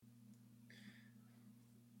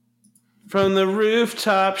From the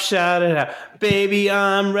rooftop, shout it out. Baby,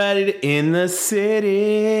 I'm ready to in the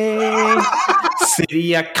city.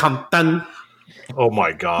 City of Compton. Oh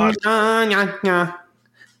my God.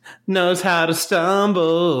 Knows how to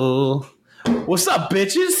stumble. What's up,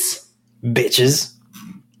 bitches? Bitches.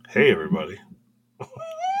 Hey, everybody.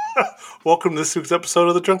 Welcome to this week's episode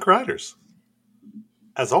of the Drunk Riders.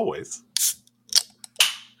 As always,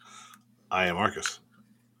 I am Marcus.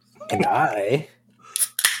 And I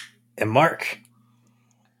am Mark.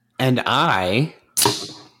 And I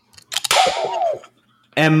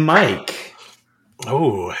am Mike.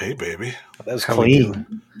 Oh, hey, baby. That was How we clean.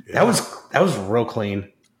 doing? Yeah. That was real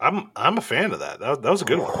clean. I'm a fan of that. That was a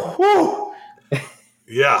good one. Woo!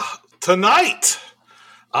 Yeah. Tonight,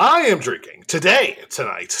 I am drinking.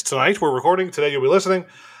 Tonight, we're recording. Today, you'll be listening.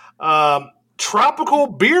 Tropical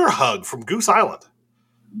Beer Hug from Goose Island.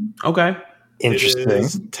 Okay. Interesting. It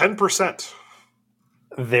is 10%.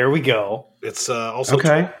 There we go. It's also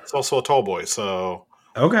Okay. It's also a tall boy, so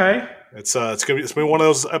Okay. it's gonna be one of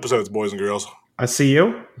those episodes, boys and girls. I see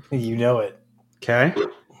you. You know it. Okay.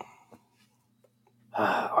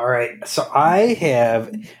 All right. So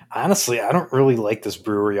honestly, I don't really like this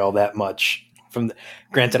brewery all that much.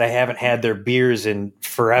 Granted, I haven't had their beers in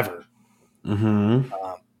forever. Mm-hmm.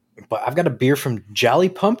 But I've got a beer from Jolly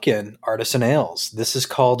Pumpkin Artisan Ales. This is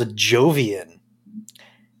called Jovian.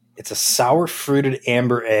 It's a sour fruited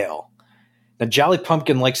amber ale. Now, Jolly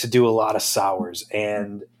Pumpkin likes to do a lot of sours,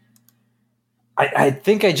 and I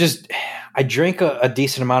think I drank a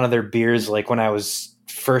decent amount of their beers like when I was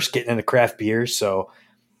first getting into craft beer, so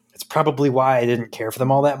it's probably why I didn't care for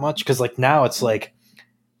them all that much, because like now it's like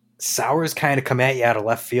sours kind of come at you out of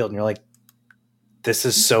left field, and you're like, this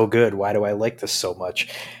is so good. Why do I like this so much?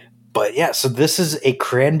 But yeah, so this is a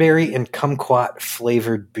cranberry and kumquat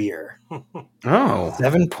flavored beer. Oh.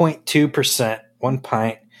 7.2%, 1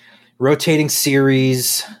 pint. Rotating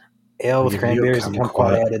series, ale with cranberries and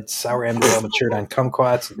kumquat added. Sour amber ale matured on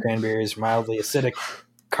kumquats and cranberries, mildly acidic.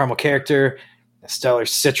 Caramel character, a stellar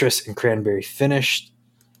citrus and cranberry finished.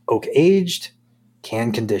 Oak aged,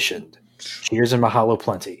 can conditioned. Cheers and mahalo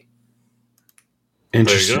plenty.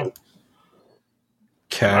 Interesting. There you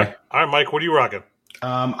Okay. All right, Mike, what are you rocking?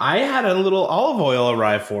 I had a little olive oil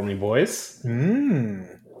arrive for me, boys.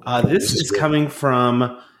 This is coming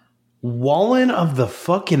from Wallen of the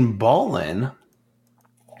fucking Ballin.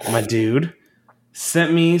 My dude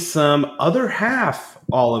sent me some other half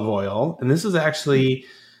olive oil, and this is actually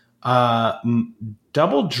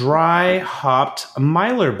double dry hopped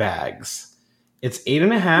Myler bags. It's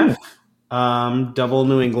 8.5, double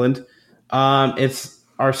New England. It's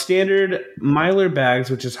our standard Myler bags,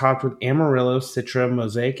 which is hopped with Amarillo, Citra,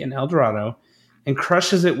 Mosaic, and Eldorado, and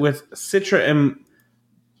crushes it with Citra and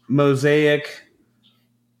Mosaic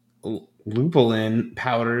lupulin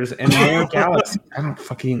powders and more Galaxy. I don't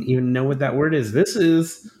fucking even know what that word is.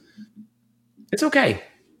 It's okay.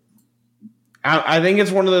 I think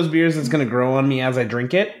it's one of those beers that's going to grow on me as I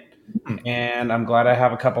drink it, and I'm glad I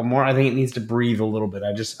have a couple more. I think it needs to breathe a little bit.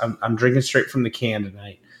 I'm drinking straight from the can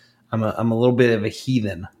tonight. I'm a little bit of a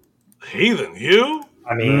heathen. Heathen, you?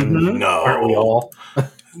 I mean, No. aren't we all?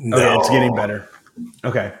 No. Okay, it's getting better.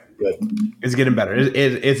 Okay, Good. it's getting better.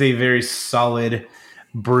 It's a very solid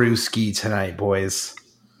brewski tonight, boys.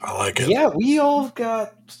 I like it. Yeah, we all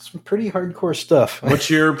got some pretty hardcore stuff. What's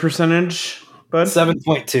your percentage, bud?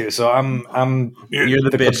 7.2. So I'm You're the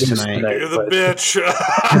bitch caboose tonight. You're the but-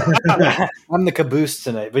 bitch. I'm the caboose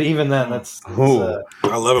tonight, but even then, that's Ooh.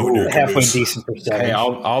 I love it when you're a halfway caboose. decent percentage. Hey,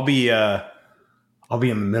 I'll be in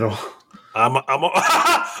the middle. I'm up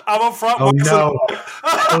front. Oh Marcus. no!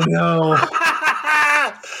 Oh no!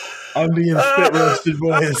 I'm being spit roasted,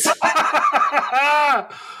 boys.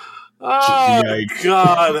 Oh, Yikes.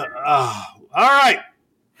 God. All right.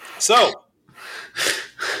 So,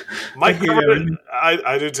 Mike covered it.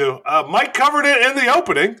 I do too. Mike covered it in the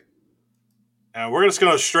opening. And we're just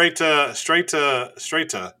going to straight to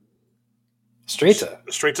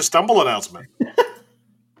stumble announcement.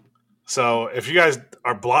 So, if you guys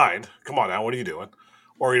are blind, come on now, what are you doing?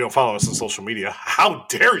 Or you don't follow us on social media, how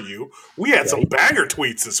dare you? We had some banger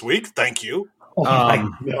tweets this week. Thank you. Oh my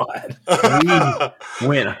God. We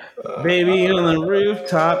win. Baby on the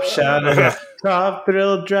rooftop, shout it out. Top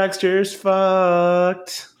Thrill Dragster's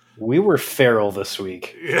fucked. We were feral this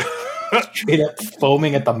week. Yeah. Straight up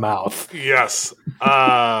foaming at the mouth. Yes.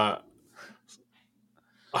 Oh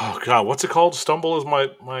God, what's it called? Stumble is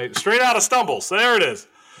my straight out of stumbles. There it is.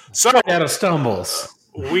 So Out of stumbles.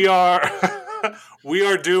 we are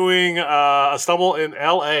doing a stumble in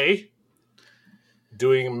LA,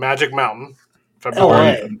 doing Magic Mountain,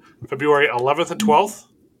 February 11th and 12th.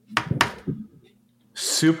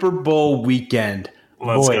 Super Bowl weekend.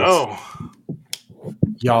 Let's go.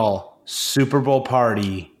 Y'all, Super Bowl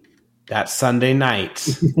party that Sunday night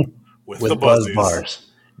With with the Buzz Buzzies. Bars.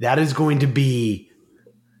 That is going to be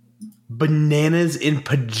bananas in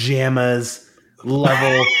pajamas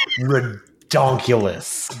level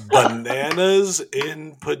redonkulous. Bananas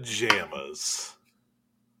in pajamas.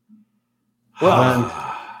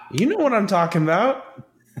 Well, you know what I'm talking about.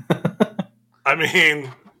 I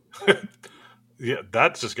mean, yeah,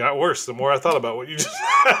 that just got worse the more I thought about what you just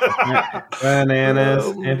said. Bananas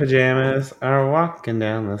in pajamas are walking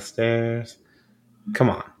down the stairs. Come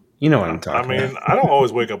on. You know what I'm talking about. I don't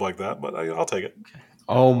always wake up like that, but I'll take it.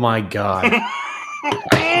 Oh, my God.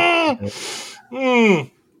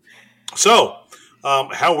 So,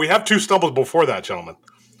 how we have 2 stumbles before that, gentlemen.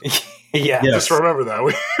 Yeah. Yes. Just remember that.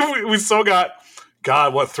 We still got,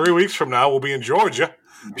 3 weeks from now, we'll be in Georgia.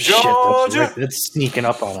 Shit, Georgia. that's right. It's sneaking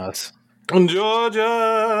up on us.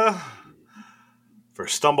 Georgia. For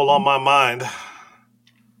Stumble on My Mind.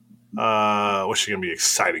 What's going to be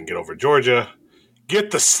exciting? Get over Georgia.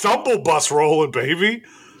 Get the Stumble bus rolling, baby.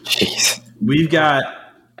 Jeez. We've got,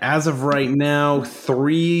 as of right now,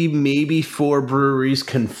 3, maybe 4 breweries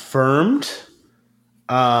confirmed.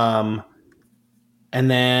 And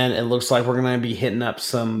then it looks like we're going to be hitting up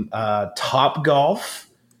some Top Golf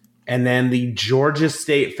and then the Georgia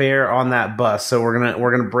State Fair on that bus. So we're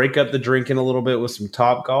gonna break up the drinking a little bit with some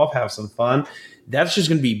Top Golf, have some fun. That's just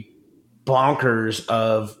going to be bonkers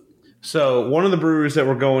so one of the breweries that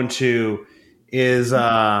we're going to is,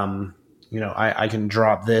 I can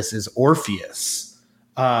drop this, is Orpheus,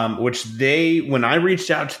 which when I reached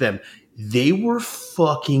out to them, they were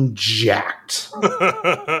fucking jacked.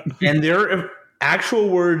 And their actual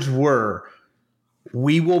words were,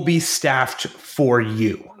 "We will be staffed for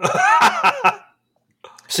you."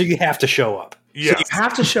 So you have to show up. Yes. So you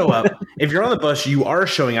have to show up. If you're on the bus, you are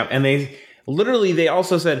showing up. And they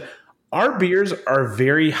also said, "Our beers are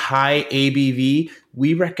very high ABV.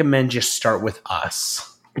 We recommend you start with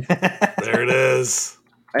us." There it is.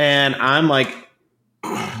 And I'm like,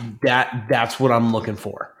 that's what I'm looking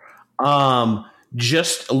for.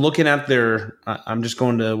 Just looking at I'm just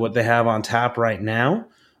going to what they have on tap right now.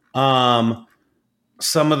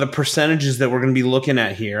 Some of the percentages that we're going to be looking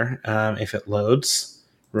at here, if it loads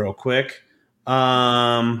real quick.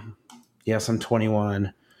 Yes, I'm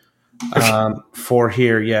 21. For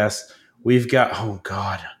here, yes. We've got, oh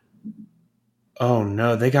God. Oh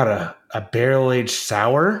no, they got a barrel-aged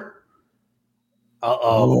sour.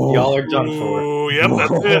 Uh-oh. Y'all are done for. Ooh, yep,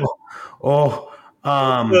 that's it. Oh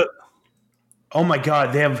my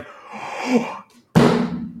God, they have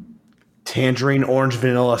tangerine orange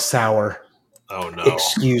vanilla sour. Oh no.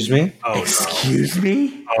 Excuse me? Oh Excuse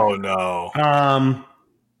me? Oh no.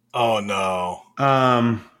 Oh no.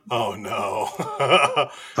 Oh no.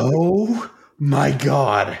 Oh my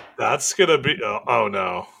God. That's gonna be. Oh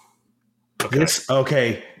no. Okay.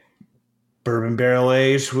 Okay. Bourbon barrel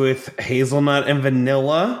aged with hazelnut and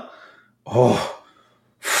vanilla. Oh,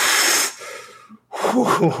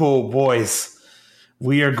 boys.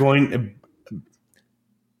 We are going to.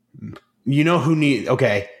 You know who needs.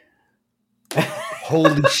 Okay.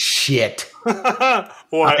 Holy shit.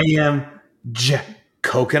 What? I am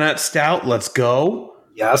coconut stout. Let's go.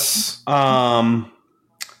 Yes.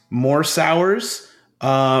 More sours.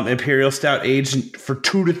 Imperial stout aged for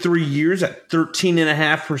 2 to 3 years at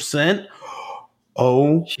 13.5%.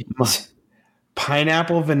 Oh,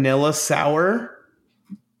 pineapple vanilla sour.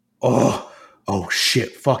 Oh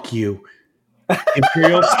shit! Fuck you.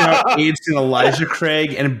 Imperial stout aged in Elijah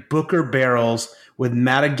Craig and Booker barrels with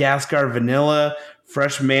Madagascar vanilla,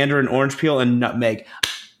 fresh mandarin orange peel, and nutmeg.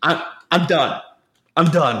 I'm done.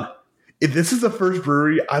 If this is the first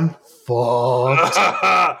brewery, I'm fucked.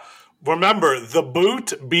 Remember, the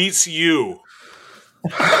boot beats you.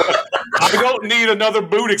 I don't need another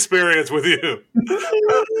boot experience with you.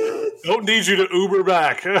 Don't need you to Uber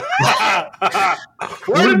back.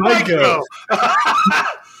 Where did Mike go?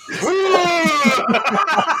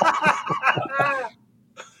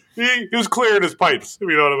 he was clearing his pipes, if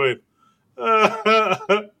you know what I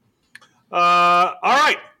mean. All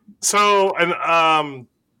right. So, and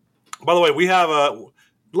by the way, we have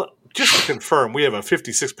just to confirm, we have a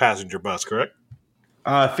 56 passenger bus, correct?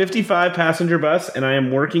 55 passenger bus, and I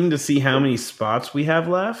am working to see how many spots we have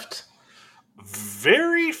left.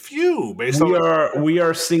 Very few,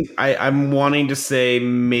 I'm wanting to say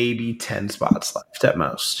maybe 10 spots left at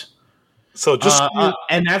most. So just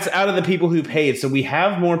and that's out of the people who paid. So we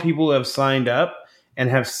have more people who have signed up and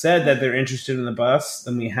have said that they're interested in the bus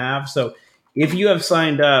than we have. So if you have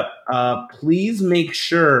signed up, please make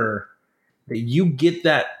sure that you get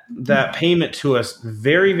that payment to us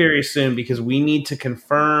very, very soon, because we need to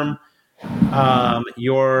confirm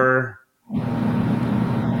your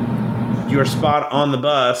spot on the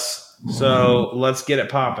bus. So let's get it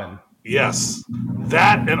popping. Yes,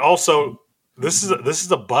 that, and also this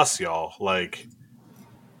is a bus, y'all. Like,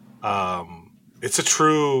 it's a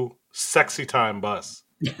true sexy time bus.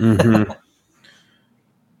 Mm-hmm.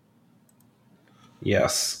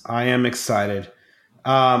 Yes, I am excited.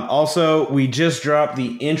 Also, we just dropped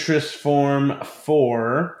the interest form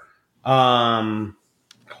for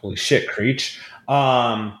holy shit, Creech.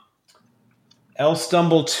 El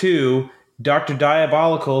Stumble 2, Dr.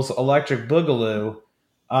 Diabolical's Electric Boogaloo.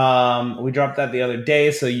 We dropped that the other day,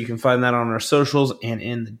 so you can find that on our socials and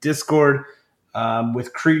in the Discord.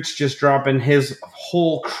 With Creech just dropping his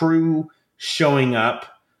whole crew showing up.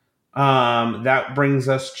 That brings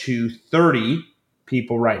us to 30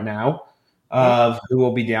 people right now who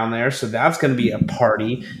will be down there. So that's going to be a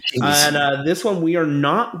party. Jeez. And this one, we are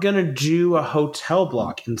not going to do a hotel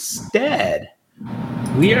block. Instead,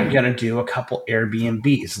 we are going to do a couple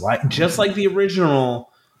Airbnbs, just like the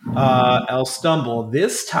original El Stumble.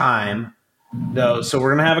 This time, though, so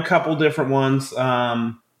we're going to have a couple different ones.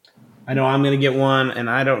 I know I'm going to get one, and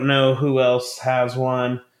I don't know who else has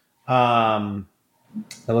one. It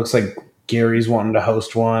looks like Gary's wanting to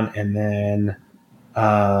host one, and then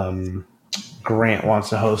Grant wants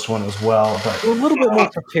to host one as well. But We're a little bit more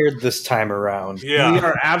prepared this time around. Yeah, we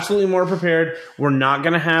are absolutely more prepared. We're not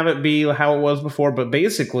going to have it be how it was before, but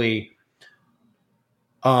basically,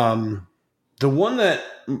 the one that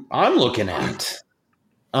I'm looking at,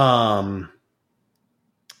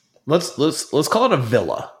 let's call it a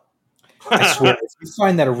villa. I swear, if you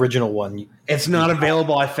find that original one, It's not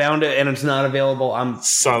available. I found it, and it's not available. I'm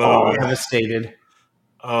son of a. devastated.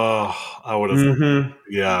 Oh, I would have. Mm-hmm.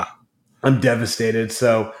 Yeah. I'm devastated.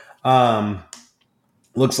 So,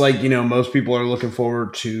 looks like, most people are looking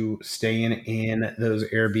forward to staying in those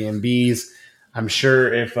Airbnbs. I'm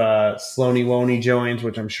sure if Sloaney Woney joins,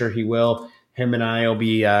 which I'm sure he will, him and I will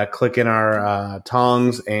be clicking our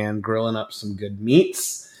tongs and grilling up some good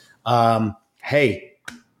meats. Hey,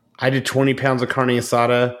 I did 20 pounds of carne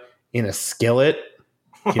asada in a skillet.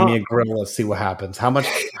 Give me a grill. Let's see what happens. How much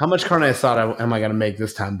carne asada am I going to make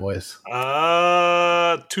this time, boys?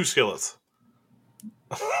 2 skillets.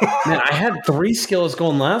 Man, I had 3 skillets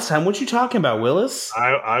going last time. What you talking about, Willis?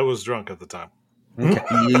 I was drunk at the time. Okay.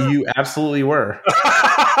 you absolutely were.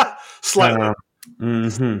 Slightly.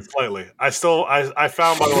 Mm-hmm. Slightly. I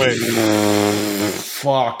found, by the way.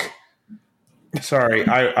 Fuck. Sorry,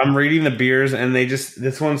 I'm reading the beers, and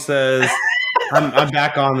this one says, I'm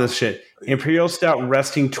back on this shit. Imperial Stout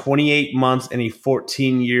resting 28 months in a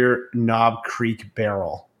 14-year Knob Creek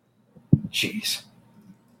barrel. jeez.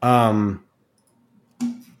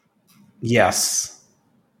 Yes.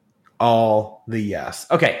 All the yes.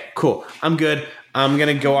 Okay, cool. I'm good. I'm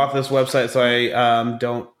going to go off this website so I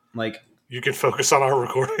don't, You can focus on our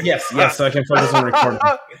recording. Yes, so I can focus on recording.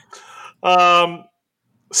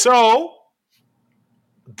 So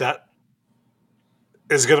that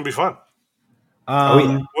is going to be fun.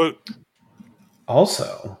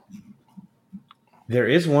 Also, there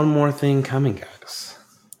is one more thing coming, guys.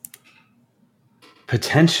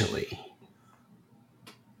 Potentially.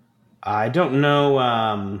 I don't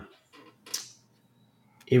know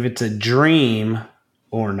if it's a dream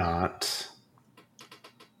or not,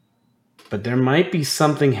 but there might be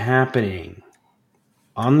something happening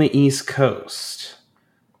on the East Coast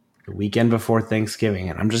the weekend before Thanksgiving,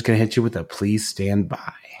 and I'm just going to hit you with a please stand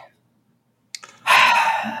by.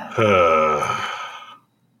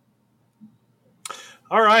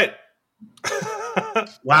 All right.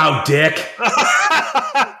 Wow, dick.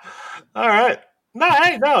 All right.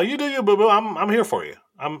 No, you do you, boo boo. I'm here for you.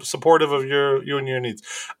 I'm supportive of you and your needs.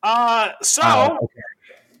 Okay.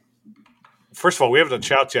 First of all, we haven't done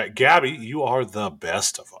shouts yet. Gabby, you are the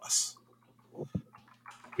best of us.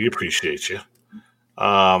 We appreciate you.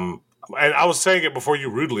 And I was saying it before you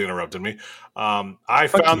rudely interrupted me. I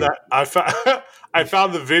found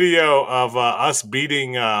the video of us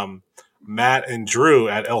beating Matt and Drew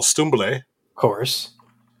at El Stumble. Of course.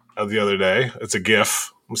 The other day. It's a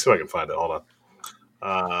GIF. Let me see if I can find it. Hold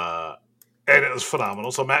on. And it was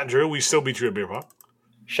phenomenal. So Matt and Drew, we still beat you at beer pong.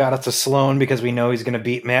 Shout out to Sloan because we know he's going to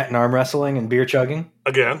beat Matt in arm wrestling and beer chugging.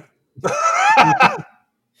 Again.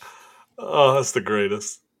 Oh, that's the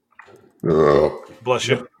greatest. Bless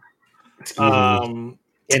you.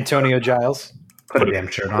 Antonio Giles. Put a damn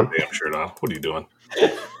shirt on. What are you doing?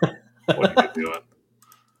 What are you doing?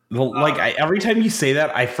 Well, every time you say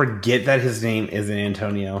that, I forget that his name isn't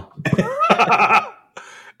Antonio.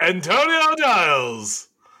 Antonio Giles.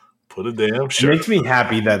 Put a damn It shirt. makes me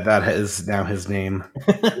happy that is now his name.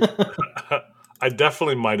 I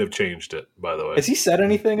definitely might have changed it, by the way. Has he said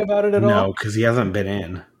anything about it at all? No, because he hasn't been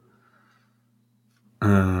in.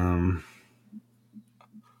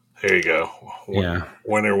 Here you go. Yeah.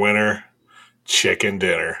 Winner, chicken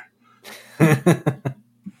dinner.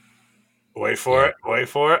 Wait for it.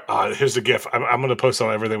 Here's the GIF. I'm going to post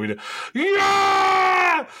on everything we do.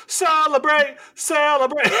 Yeah! Celebrate!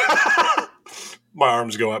 My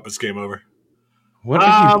arms go up. It's game over. What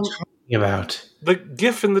are you talking about? The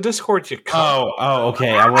GIF in the Discord, you cunt. Oh,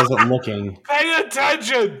 okay. I wasn't looking. Pay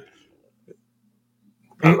attention!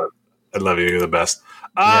 I love you. You're the best.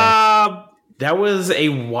 Yeah. That was a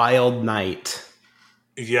wild night.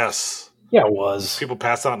 Yes. Yeah, it was. People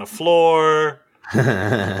passed out on the floor.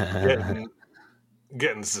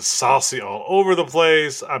 getting saucy all over the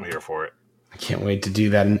place. I'm here for it. I can't wait to do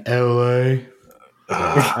that in LA.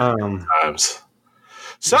 Times.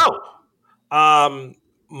 So,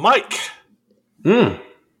 Mike,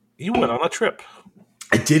 you went on a trip.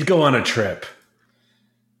 I did go on a trip.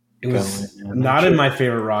 It was not in my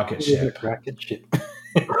favorite rocket ship.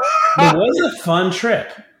 It was a fun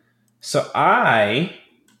trip. So I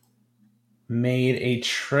made a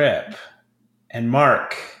trip, and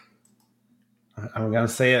Mark, I'm gonna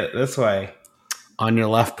say it this way, on your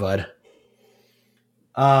left, bud.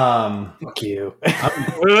 Fuck you.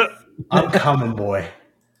 I'm coming, boy.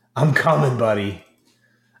 I'm coming, buddy.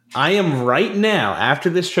 I am right now, after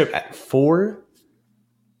this trip, at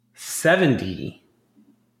 470.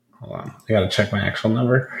 Hold on. I gotta check my actual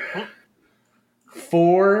number.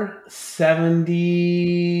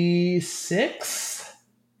 476.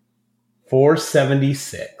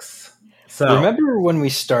 476. So remember when we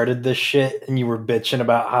started this shit and you were bitching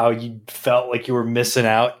about how you felt like you were missing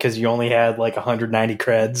out because you only had like 190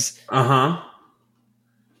 creds? Uh-huh.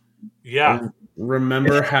 Yeah.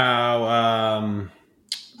 Remember how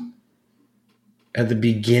at the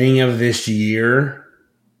beginning of this year,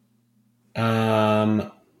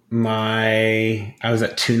 I was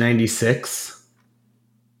at 296.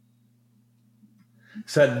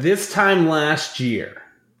 So at this time last year,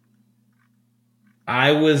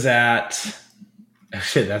 I was at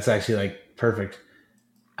that's actually like perfect.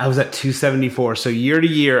 I was at 274. So year to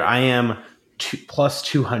year, I am plus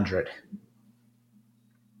 200.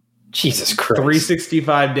 Jesus Christ.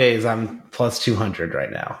 365 days, I'm plus 200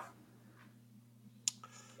 right now.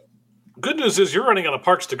 Good news is you're running out of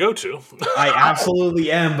parks to go to. I absolutely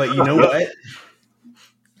am, but you know what?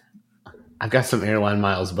 I've got some airline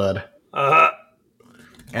miles, bud.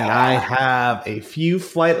 And I have a few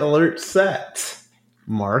flight alerts set.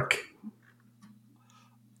 Mark.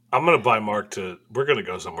 I'm going to buy Mark we're going to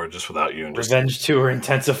go somewhere just without you. And Revenge tour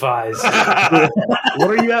intensifies. What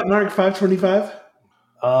are you at, Mark? 525?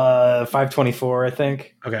 524, I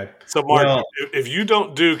think. Okay. So, Mark, if you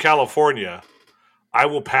don't do California, I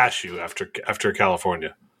will pass you after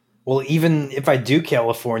California. Well, even if I do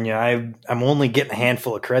California, I'm only getting a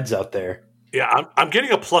handful of creds out there. Yeah, I'm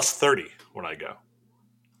getting a plus 30 when I go.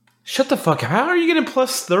 Shut the fuck up. How are you getting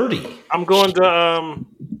plus 30? I'm going to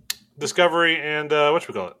Discovery and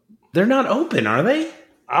whatchamacallit? They're not open, are they?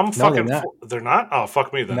 They're not? Oh,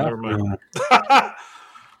 fuck me then. No. Never mind.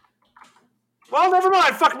 Well, never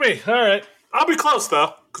mind. Fuck me. All right. I'll be close,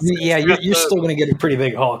 though. Yeah, you're still going to get a pretty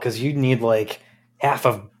big haul because you need like half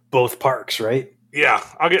of both parks, right? Yeah,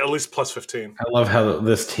 I'll get at least plus 15. I love how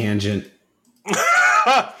this tangent.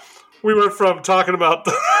 We went from talking about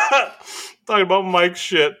Mike's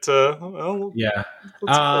shit to yeah.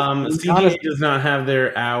 CGA does not have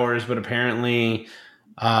their hours, but apparently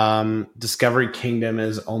Discovery Kingdom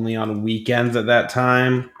is only on weekends at that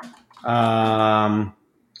time.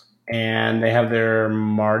 And they have their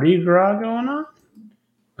Mardi Gras going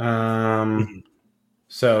on.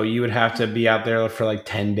 So you would have to be out there for like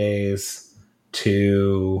 10 days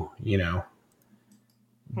to,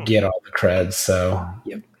 get all the creds. So,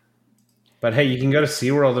 yep. But hey, you can go to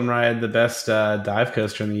SeaWorld and ride the best dive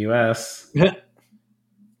coaster in the U.S. Yeah,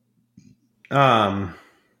 I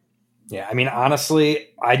mean, honestly,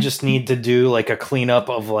 I just need to do like a cleanup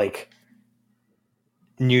of like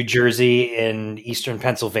New Jersey and Eastern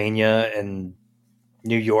Pennsylvania and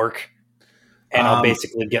New York, and I'll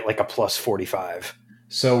basically get like a plus 45.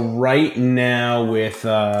 So right now with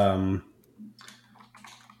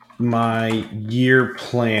my year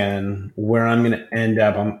plan, where I'm going to end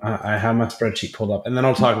up, I have my spreadsheet pulled up, and then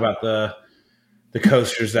I'll talk about the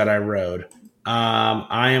coasters that I rode.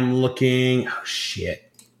 I am looking. Oh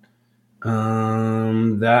shit!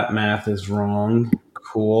 That math is wrong.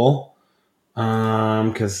 Cool.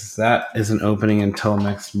 Because that isn't opening until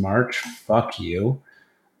next March. Fuck you.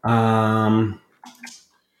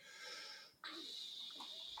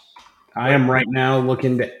 I am right now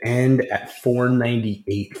looking to end at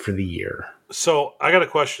 498 for the year. So I got a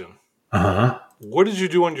question. Uh-huh. What did you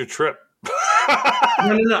do on your trip?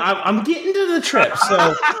 No. I'm getting to the trip.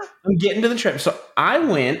 So I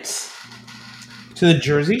went to the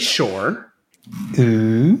Jersey Shore.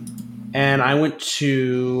 Ooh. And I went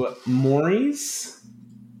to Maury's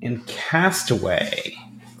and Castaway.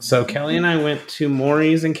 So Kelly and I went to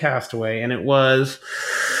Maury's and Castaway, and it was...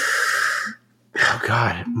 Oh,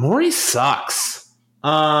 God. Maury's sucks.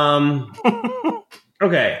 Okay.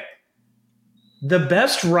 The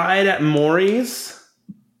best ride at Maury's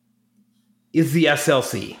is the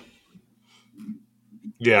SLC.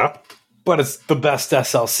 Yeah. But it's the best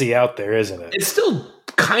SLC out there, isn't it? It's still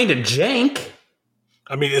kind of jank.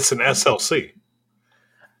 I mean, it's an SLC.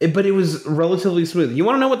 But it was relatively smooth. You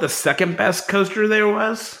want to know what the second best coaster there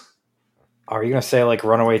was? Are you going to say like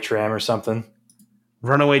Runaway Tram or something?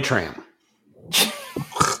 Runaway Tram.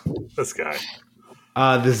 This guy.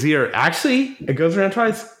 The Zero. Actually, it goes around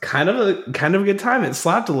twice. Kind of a good time. It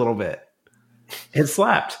slapped a little bit. It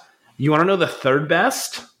slapped. You want to know the third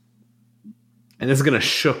best? And this is going to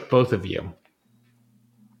shook both of you.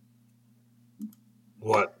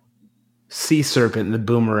 What? Sea Serpent, the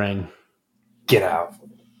boomerang. Get out.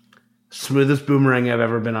 Smoothest boomerang I've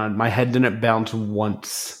ever been on. My head didn't bounce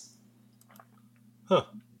once. Huh.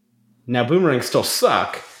 Now, boomerangs still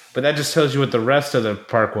suck, but that just tells you what the rest of the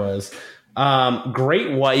park was.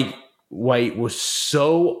 Great White was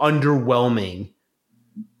so underwhelming.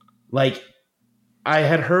 Like, I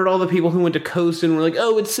had heard all the people who went to Coast and were like,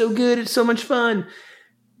 oh, it's so good, it's so much fun.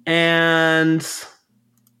 And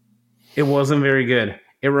it wasn't very good.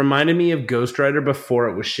 It reminded me of Ghost Rider before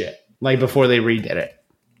it was shit. Like, before they redid it.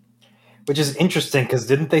 Which is interesting, because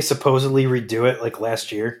didn't they supposedly redo it, like,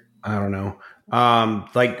 last year? I don't know.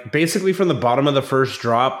 Like, basically from the bottom of the first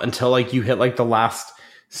drop until, like, you hit, like, the last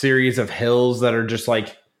series of hills that are just,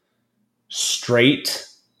 like, straight.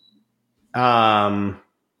 It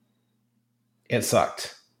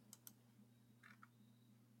sucked.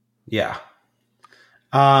 Yeah.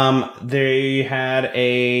 They had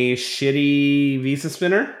a shitty Visa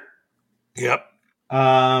spinner. Yep.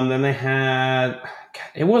 Then they had...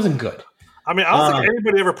 God, it wasn't good. I mean, I don't think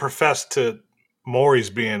anybody ever professed to Maury's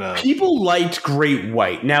being a... People liked Great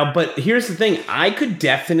White. Now, but here's the thing. I could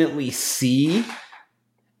definitely see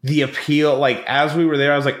the appeal. Like, as we were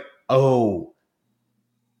there, I was like, oh,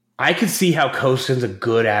 I could see how Coastin's a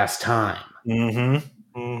good-ass time.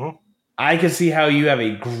 Mm-hmm. Mm-hmm. I could see how you have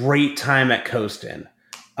a great time at Coastin.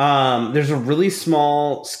 There's a really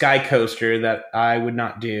small sky coaster that I would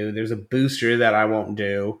not do. There's a booster that I won't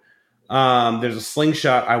do. There's a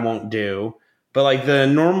slingshot I won't do. But, like, the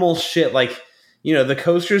normal shit, like, you know, the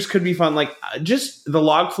coasters could be fun. Like, just the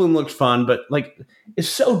Log Flume looked fun, but, like, it's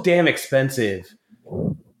so damn expensive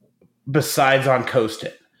besides on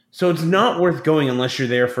Coastin. So it's not worth going unless you're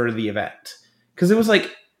there for the event. Because it was,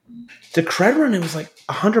 like, the cred run, it was, like,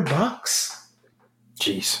 $100.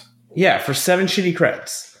 Jeez. Yeah, for 7 shitty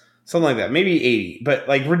creds. Something like that. Maybe 80, but,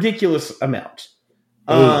 like, ridiculous amount.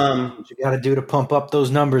 What you got to do to pump up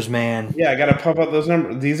those numbers, man. Yeah, I got to pump up those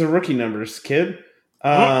numbers. These are rookie numbers, kid.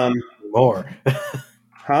 More.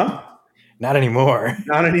 Huh? Not anymore.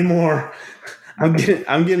 Not anymore. I'm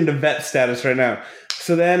getting to vet status right now.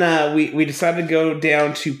 So then we decided to go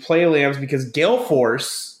down to Playlands because Gale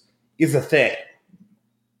Force is a thing.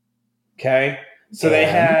 Okay?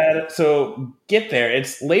 So get there.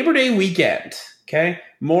 It's Labor Day weekend. Okay?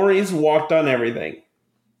 Maury's walked on everything.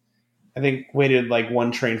 I think waited like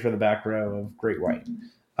one train for the back row of Great White.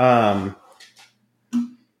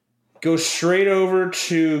 Go straight over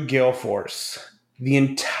to Gale Force. The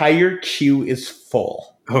entire queue is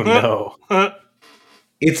full. Oh, no.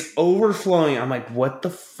 It's overflowing. I'm like, what the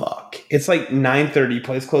fuck? It's like 9:30.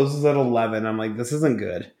 Place closes at 11. I'm like, this isn't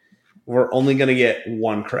good. We're only going to get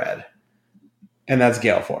one cred. And that's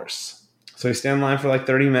Gale Force. So we stand in line for like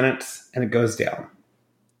 30 minutes, and it goes down.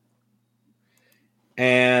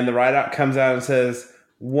 And the ride out comes out and says,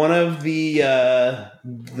 one of the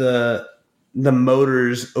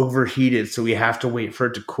motors overheated, so we have to wait for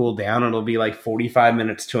it to cool down. It'll be like 45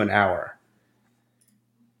 minutes to an hour.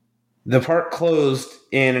 The park closed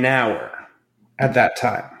in an hour at that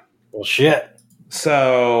time. Well, shit.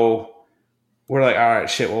 So we're like, all right,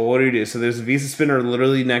 shit, well, what do we do? So there's a Visa spinner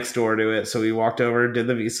literally next door to it. So we walked over, did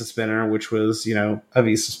the Visa spinner, which was, you know, a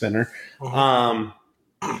Visa spinner.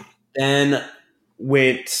 Then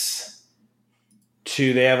went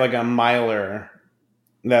to, they have like a miler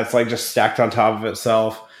that's like just stacked on top of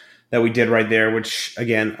itself that we did right there, which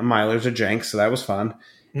again, milers are jank, so that was fun.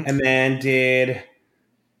 And then did,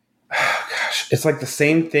 oh gosh, it's like the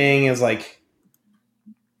same thing as like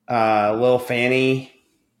Lil Fanny,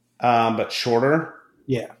 but shorter.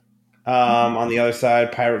 Yeah. On the other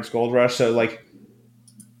side, Pirates Gold Rush. So like,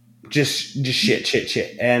 just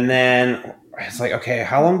shit. And then it's like, okay,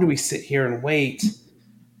 how long do we sit here and wait?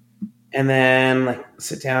 And then like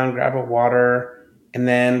sit down, grab a water, and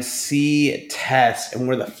then see a test, and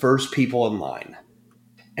we're the first people in line.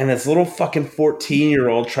 And this little fucking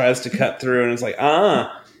 14-year-old tries to cut through, and it's like,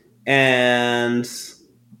 and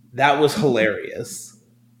that was hilarious.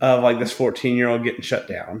 Of like this 14-year-old getting shut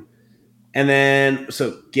down. And then,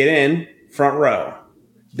 so get in, front row.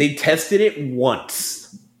 They tested it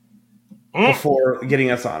once before getting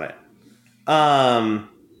us on it.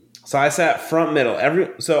 So I sat front middle.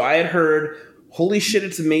 So I had heard, holy shit,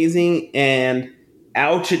 it's amazing, and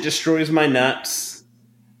ouch, it destroys my nuts,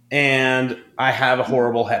 and I have a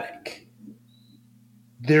horrible headache.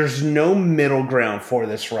 There's no middle ground for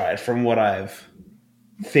this ride from what I've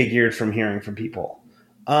figured from hearing from people.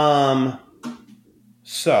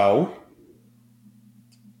 So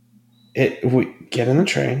we get in the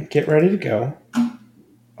train, get ready to go.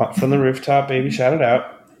 Up from the rooftop, baby, shout it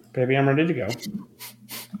out. Baby, I'm ready to go.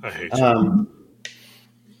 I hate you.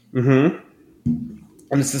 And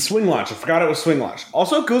it's the swing launch. I forgot it was swing launch.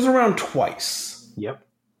 Also, it goes around twice. Yep.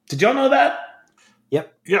 Did y'all know that?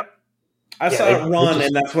 Yep. I saw it run,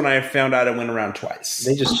 and that's when I found out it went around twice.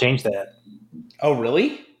 They just changed that. Oh,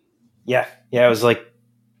 really? Yeah. It was like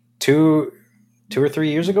 2 or 3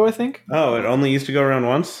 years ago, I think. Oh, it only used to go around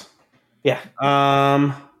once? Yeah.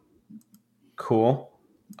 Cool.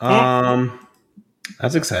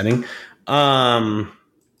 That's exciting. I'm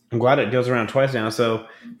glad it goes around twice now. So,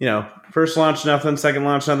 first launch, nothing. Second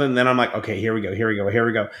launch, nothing. And then I'm like, okay, here we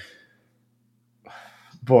go.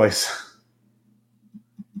 Boys.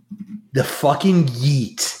 The fucking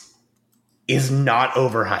yeet is not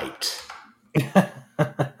overhyped.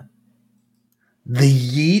 The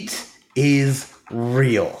yeet is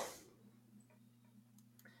real.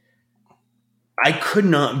 I could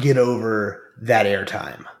not get over that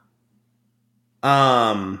airtime.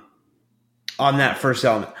 On that first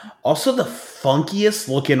element. Also, the funkiest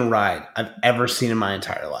looking ride I've ever seen in my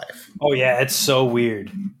entire life. Oh yeah, it's so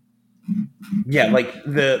weird. Yeah, like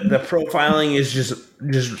the profiling is just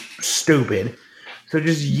stupid. So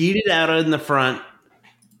just yeet it out in the front,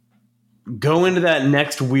 go into that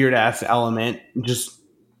next weird ass element. Just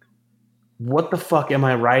what the fuck am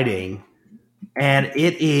I riding? And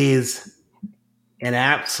it is an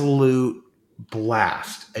absolute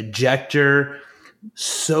blast. Ejector.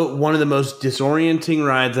 So one of the most disorienting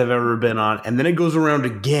rides I've ever been on. And then it goes around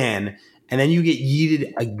again, and then you get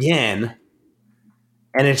yeeted again.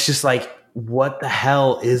 And it's just like, what the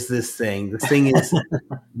hell is this thing? This thing is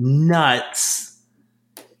nuts.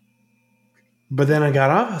 But then I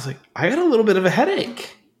got off. I was like, I got a little bit of a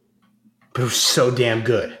headache. But it was so damn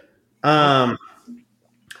good.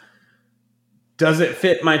 Does it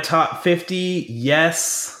fit my top 50?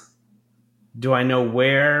 Yes. Do I know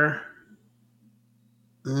where?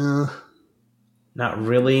 Not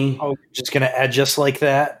really. Oh, you're just going to add just like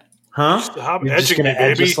that? Huh? Stop You're just edging going me, to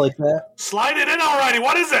add baby. just like that? Slide it in already.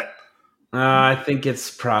 What is it? I think it's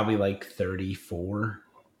probably like 34.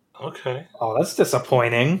 Okay. Oh, that's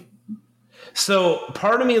disappointing. So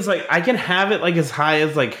part of me is like, I can have it like as high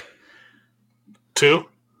as like 2?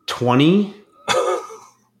 20.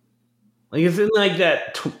 Like it's in like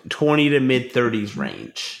that 20 to mid 30s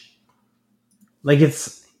range. Like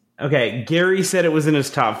it's okay. Gary said it was in his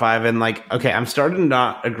top 5, and like, okay, I'm starting to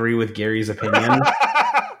not agree with Gary's opinion.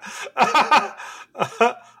 I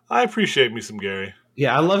appreciate me some Gary.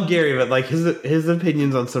 Yeah, I love Gary, but like his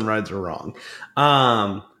opinions on some rides are wrong.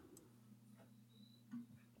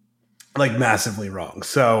 Like massively wrong.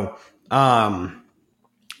 So,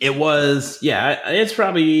 it was, it's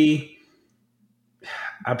probably,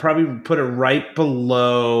 I probably put it right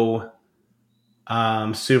below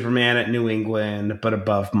Superman at New England, but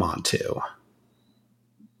above Montu.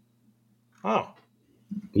 Oh.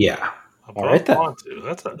 Yeah. All right then.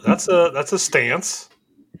 That's a stance.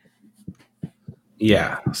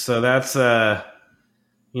 Yeah. So that's could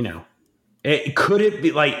it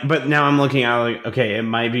be like, but now I'm looking at like, okay, it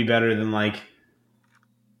might be better than like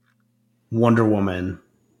Wonder Woman,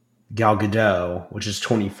 Gal Gadot, which is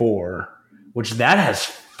 24, which that has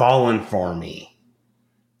fallen for me.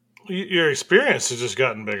 Your experience has just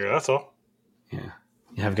gotten bigger. That's all. Yeah.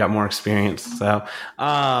 I've got more experience. So,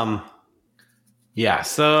 yeah.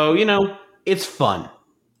 So, it's fun.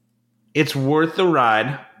 It's worth the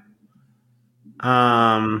ride.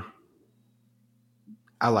 I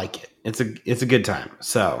like it. It's a good time.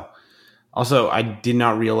 So, also, I did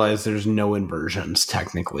not realize there's no inversions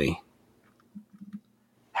technically.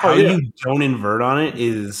 how you don't invert on it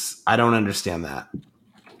is, I don't understand that.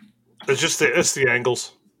 It's the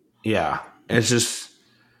angles. Yeah, it's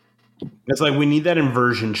like we need that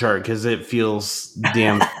inversion chart because it feels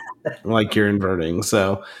damn like you're inverting.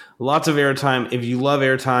 So lots of airtime. If you love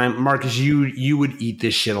airtime, Marcus, you would eat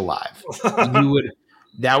this shit alive. You would.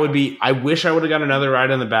 That would be. I wish I would have got another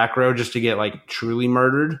ride on the back row just to get like truly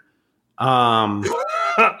murdered.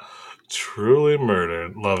 Truly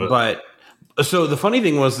murdered. Love it. But so the funny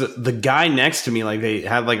thing was that the guy next to me, like they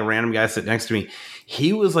had like a random guy sit next to me.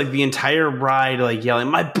 He was like the entire ride like yelling,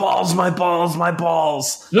 "My balls, my balls, my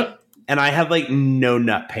balls." Yeah. And I had like no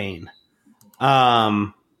nut pain.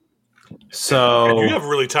 So And you have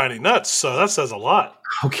really tiny nuts, so that says a lot.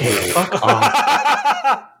 Okay, fuck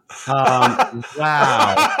off. Wow.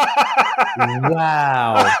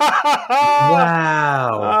 Wow.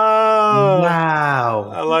 Oh,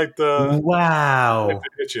 Wow. I like the Wow.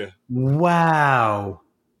 hit you. Wow.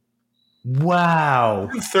 Wow.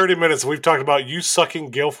 In 30 minutes, we've talked about you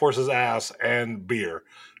sucking Gale Force's ass and beer.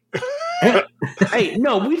 Hey,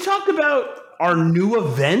 no, we talked about our new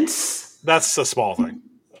events. That's a small thing.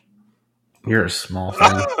 You're a small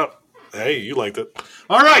thing. Hey, you liked it.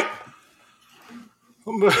 All right.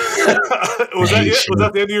 Was that it? Was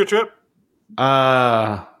that the end of your trip?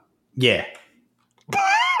 Yeah.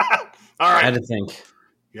 All right. I had to think.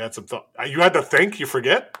 You had some thought. You had to think. You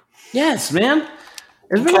forget. Yes, man.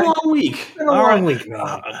 It's been a long week. It's been a long week,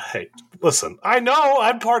 man. Hey, listen. I know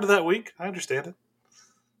I'm part of that week. I understand it.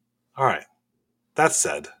 All right. That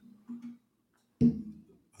said,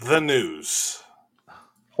 the news.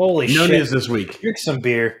 Holy No shit. news this week. Drink some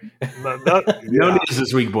beer. No No news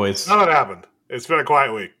this week, boys. None of it happened. It's been a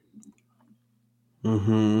quiet week.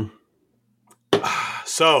 Mm-hmm.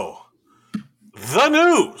 So, the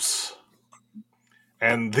news.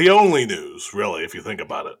 And the only news, really, if you think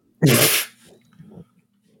about it.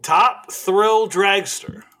 Top Thrill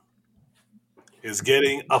Dragster is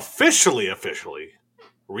getting officially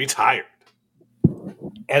retired.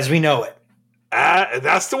 As we know it. And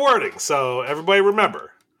that's the wording. So everybody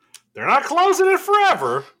remember, they're not closing it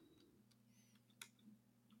forever.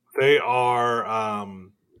 They are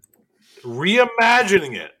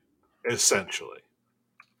reimagining it, essentially.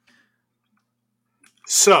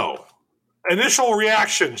 So, initial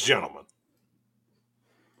reactions, gentlemen.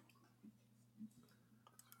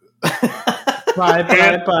 Bye,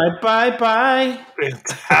 bye.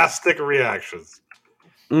 Fantastic reactions.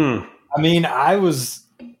 Mm. I mean, I was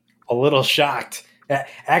a little shocked.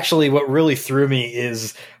 Actually, what really threw me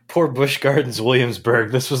is poor Busch Gardens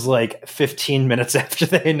Williamsburg. This was like 15 minutes after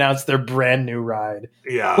they announced their brand new ride.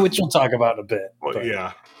 Yeah. Which we'll talk about in a bit. Well,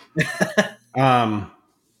 yeah.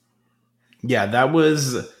 Yeah, that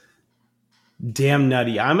was damn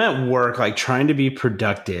nutty. I'm at work, like trying to be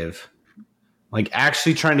productive, like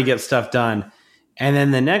actually trying to get stuff done. And then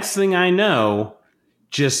the next thing I know,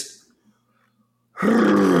 just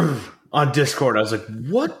on Discord, I was like,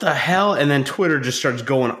 what the hell? And then Twitter just starts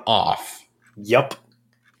going off. Yep.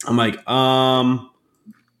 I'm like,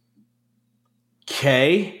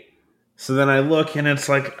 okay. So then I look and it's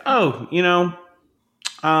like, oh,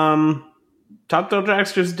 Top Thrill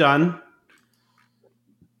Dragster's done.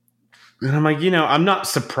 And I'm like, I'm not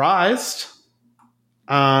surprised.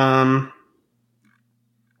 And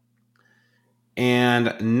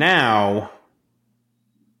now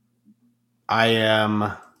I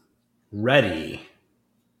am ready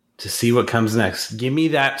to see what comes next. Give me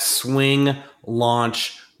that swing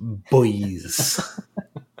launch, boys.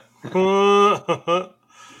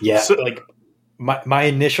 Yeah. So- like my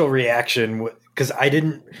initial reaction, because I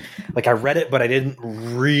didn't, like, I read it, but I didn't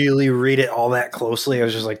really read it all that closely. I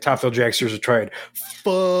was just like, Top Thrill Dragsters retired.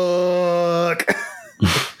 Fuck.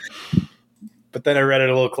 But then I read it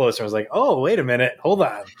a little closer. I was like, oh, wait a minute. Hold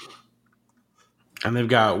on. And they've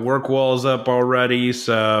got work walls up already,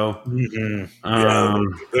 so Yeah,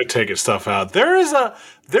 they're taking stuff out. There's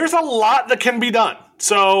a lot that can be done.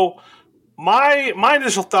 So my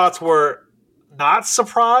initial thoughts were not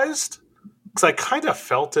surprised because I kind of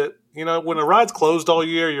felt it. When a ride's closed all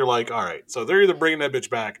year, you're like, all right, so they're either bringing that bitch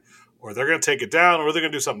back or they're going to take it down or they're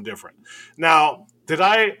going to do something different. Now,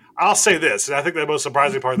 I'll say this, and I think the most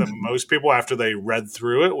surprising part that most people, after they read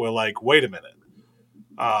through it, were like, wait a minute.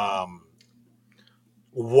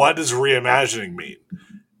 What does reimagining mean?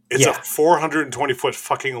 It's a 420-foot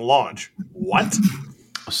fucking launch. What?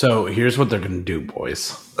 So here's what they're going to do,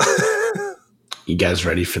 boys. You guys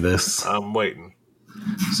ready for this? I'm waiting.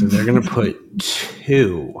 So they're going to put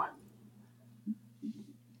 2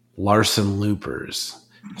 Larson Loopers,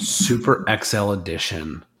 Super XL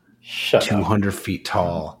Edition, Shut up. 200 feet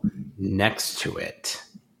tall, next to it,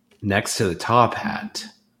 next to the top hat,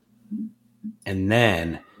 and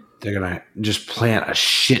then they're going to just plant a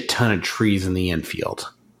shit ton of trees in the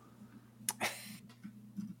infield.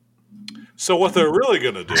 So what they're really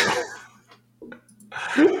going to do...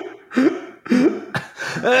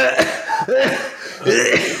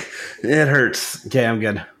 It hurts. Okay, I'm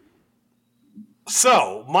good.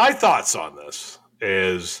 So my thoughts on this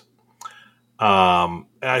is, and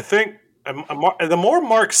I think the more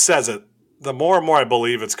Mark says it, the more and more I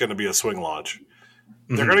believe it's going to be a swing launch.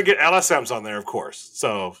 Mm-hmm. They're going to get LSMs on there, of course.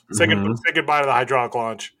 So say goodbye to the hydraulic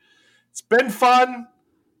launch. It's been fun.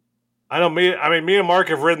 I know me and Mark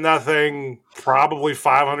have ridden that thing probably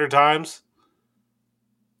 500 times.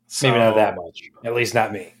 So, maybe not that much. At least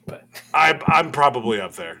not me. But I'm probably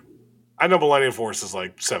up there. I know Millennium Force is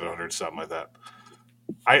like 700, something like that.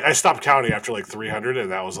 I stopped counting after like 300,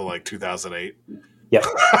 and that was in like 2008. Yep.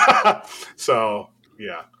 So,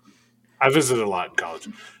 yeah. I visited a lot in college.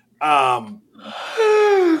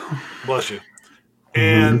 Bless you.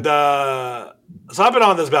 And so I've been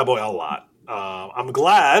on this bad boy a lot. I'm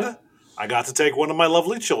glad I got to take one of my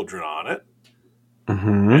lovely children on it.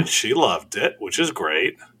 And she loved it, which is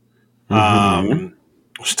great.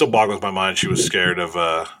 Still boggles my mind she was scared of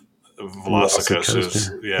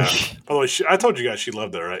Velocicoasters. Yeah. By the way, I told you guys she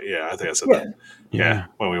loved it, right? Yeah, I think I said that. Yeah,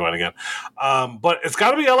 when we went again. But it's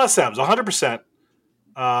got to be LSMs,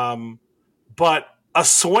 100%. But a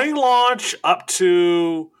swing launch up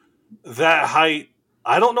to that height,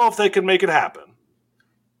 I don't know if they can make it happen.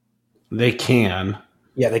 They can.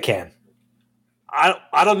 Yeah, they can.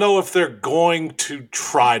 I don't know if they're going to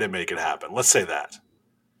try to make it happen. Let's say that.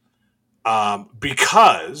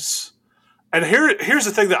 Because, and here's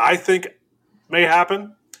the thing that I think may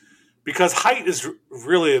happen, because height is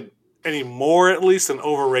really, anymore at least, an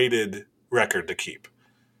overrated record to keep.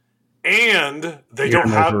 And they don't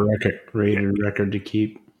have a rated record to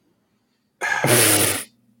keep.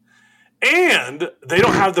 And they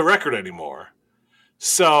don't have the record anymore.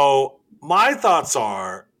 So my thoughts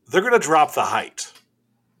are they're going to drop the height.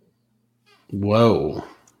 Whoa.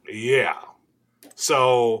 Yeah.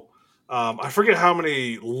 So I forget how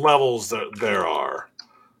many levels that there are.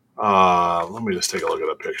 Let me just take a look at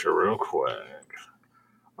a picture real quick.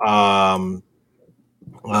 To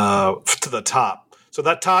the top. So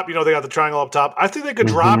that top, they got the triangle up top. I think they could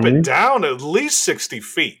drop it down at least 60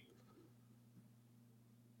 feet.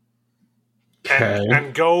 Okay.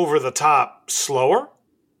 And go over the top slower.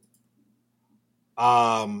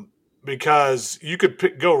 Because you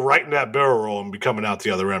could go right in that barrel roll and be coming out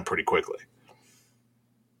the other end pretty quickly.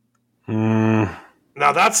 Now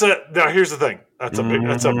now here's the thing. That's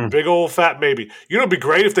a big old fat maybe. It'd be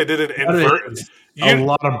great if they did an invert. A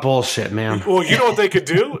lot of bullshit, man. Well, you know what they could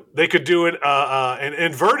do? They could do an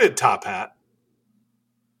inverted top hat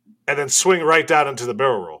and then swing right down into the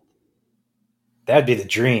barrel roll. That'd be the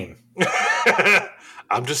dream.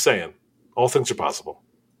 I'm just saying, all things are possible.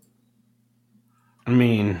 I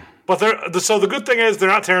mean, but so the good thing is they're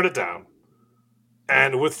not tearing it down,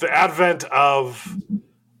 and with the advent of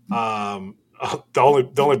the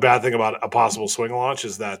only bad thing about a possible swing launch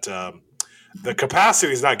is that the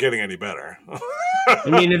capacity is not getting any better. I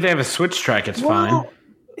mean, if they have a switch track, it's fine.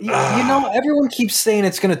 Everyone keeps saying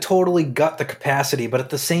it's going to totally gut the capacity, but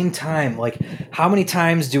at the same time, like, how many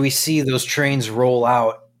times do we see those trains roll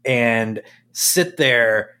out and sit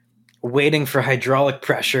there waiting for hydraulic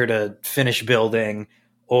pressure to finish building,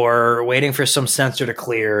 or waiting for some sensor to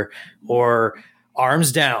clear, or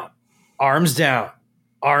arms down, arms down,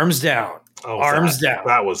 arms down, arms down.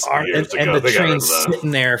 That was years ago. And the train's sitting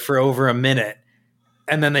there for over a minute,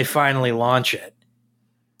 and then they finally launch it.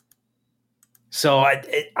 So,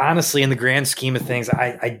 honestly, in the grand scheme of things,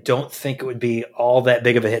 I don't think it would be all that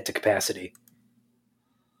big of a hit to capacity.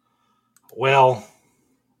 Well,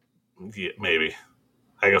 yeah, maybe.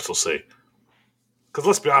 I guess we'll see. Because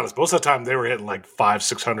let's be honest, most of the time they were hitting like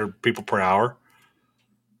 500-600 people per hour,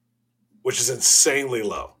 which is insanely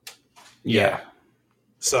low. Yeah.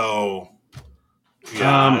 So,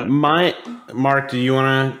 yeah. Mark, do you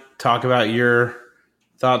want to talk about your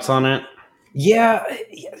thoughts on it?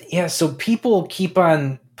 Yeah. So people keep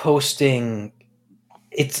on posting.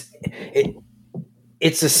 It's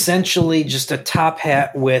essentially just a top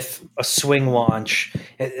hat with a swing launch.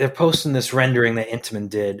 They're posting this rendering that Intamin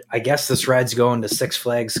did. I guess this ride's going to Six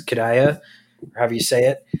Flags Qiddiya, or however you say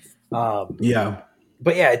it. Yeah.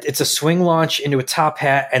 But yeah, it's a swing launch into a top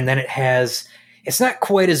hat, and then it's not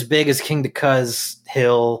quite as big as King Dakka's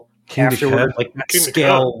hill afterward, like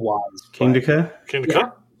scale-wise. King Dakka? King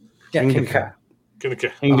Dakka? Yeah, King Dakka. King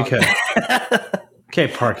Dakka. Okay,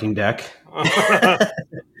 parking deck.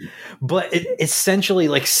 But it essentially,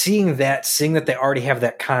 like, seeing that they already have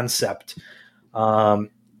that concept,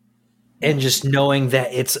 and just knowing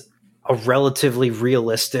that it's a relatively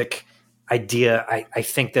realistic idea, I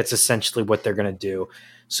think that's essentially what they're going to do.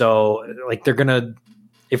 So, like, they're going to,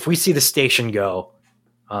 if we see the station go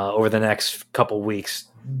over the next couple weeks,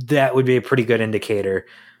 that would be a pretty good indicator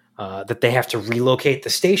that they have to relocate the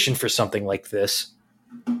station for something like this,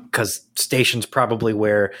 because station's probably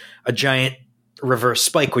where a giant reverse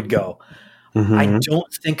spike would go. Mm-hmm. I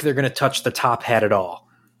don't think they're going to touch the top hat at all,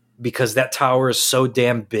 because that tower is so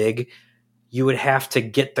damn big. You would have to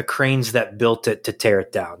get the cranes that built it to tear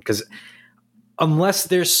it down, because unless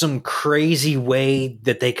there's some crazy way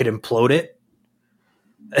that they could implode it,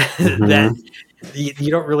 Mm-hmm. that you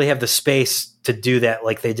don't really have the space to do that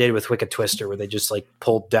like they did with Wicked Twister, where they just like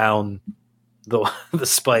pulled down the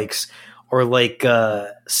spikes, or like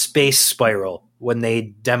Space Spiral when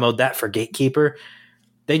they demoed that for Gatekeeper.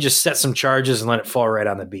 They just set some charges and let it fall right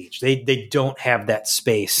on the beach. They don't have that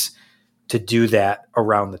space to do that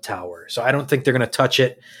around the tower. So I don't think they're going to touch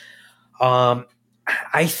it. I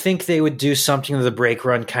think they would do something to the break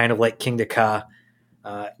run, kind of like King Daka,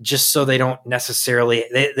 just so they don't necessarily,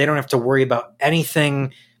 they don't have to worry about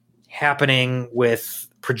anything happening with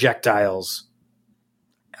projectiles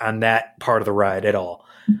on that part of the ride at all.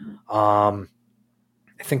 I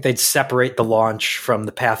think they'd separate the launch from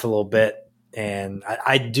the path a little bit. And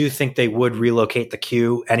I do think they would relocate the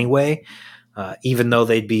queue anyway, even though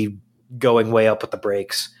they'd be going way up with the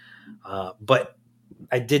brakes. But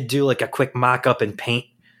I did do like a quick mock-up in paint,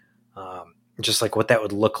 just like what that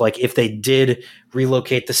would look like if they did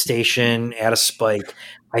relocate the station at a spike.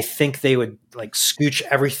 I think they would like scooch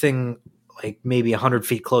everything like maybe 100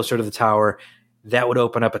 feet closer to the tower. That would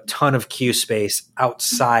open up a ton of queue space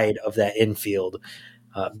outside of that infield,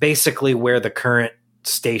 basically where the current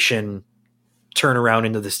station turnaround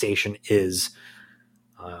into the station is.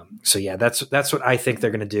 So yeah, that's what I think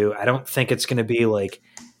they're going to do. I don't think it's going to be like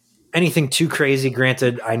anything too crazy.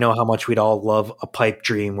 Granted, I know how much we'd all love a pipe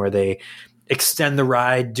dream where they extend the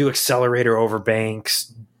ride, do accelerator over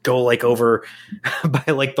banks, go like over by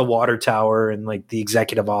like the water tower and like the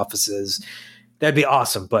executive offices. That'd be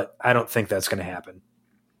awesome, but I don't think that's going to happen.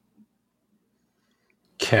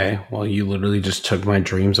 Okay, well, you literally just took my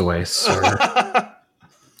dreams away, sir.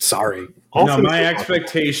 Sorry. No, my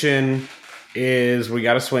expectation is we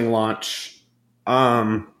got a swing launch.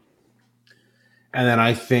 And then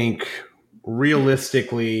I think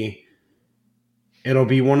realistically, it'll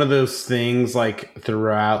be one of those things like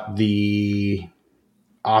throughout the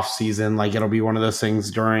off season. Like it'll be one of those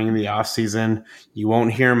things during the off season. You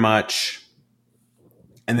won't hear much.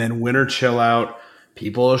 And then winter chill out,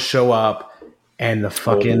 people will show up and the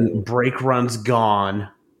fucking brake run's gone.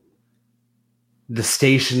 The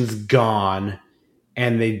station's gone,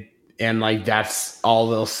 and like that's all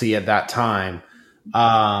they'll see at that time.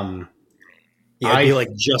 Yeah, it'd be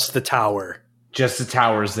like just the tower. Just the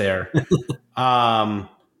tower's there. I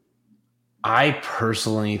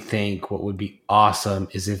personally think what would be awesome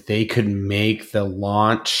is if they could make the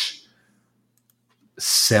launch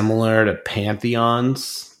similar to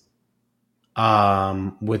Pantheon's,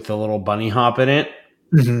 with the little bunny hop in it.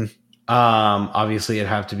 Mm-hmm. Obviously, it'd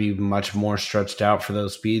have to be much more stretched out for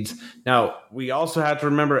those speeds. Now, we also have to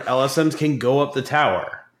remember LSMs can go up the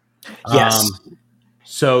tower. Yes.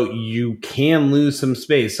 So you can lose some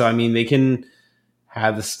space. So, I mean, they can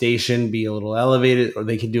have the station be a little elevated, or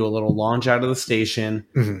they can do a little launch out of the station.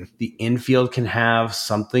 Mm-hmm. The infield can have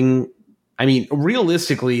something. I mean,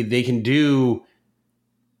 realistically, they can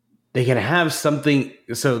have something.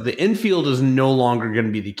 So the infield is no longer going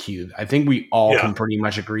to be the queue. I think we all can pretty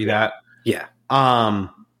much agree that. Yeah.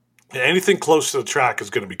 Anything close to the track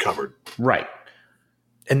is going to be covered. Right.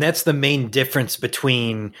 And that's the main difference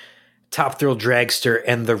between Top Thrill Dragster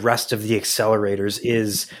and the rest of the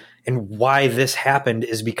accelerators and why this happened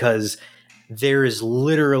is because there is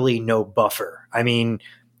literally no buffer. I mean,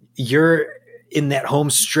 you're in that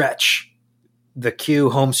home stretch, the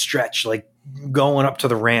queue home stretch, like going up to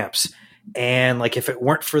the ramps. And like, if it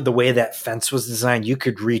weren't for the way that fence was designed, you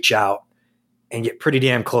could reach out and get pretty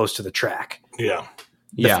damn close to the track. Yeah.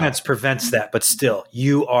 The fence prevents that, but still,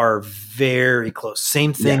 you are very close.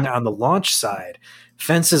 Same thing on the launch side.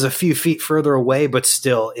 Fence is a few feet further away, but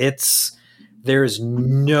still, there's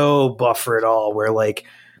no buffer at all. Where like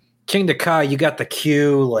King Daka, you got the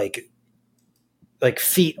queue like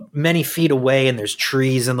many feet away, and there's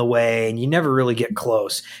trees in the way, and you never really get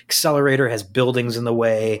close. Accelerator has buildings in the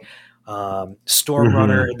way. Storm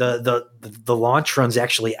Runner, the launch run's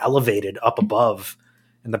actually elevated up above,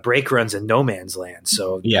 and the brake run's in no man's land.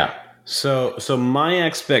 So yeah. So my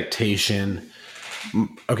expectation is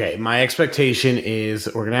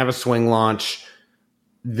we're gonna have a swing launch.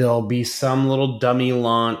 There'll be some little dummy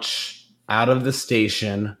launch out of the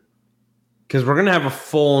station, because we're going to have a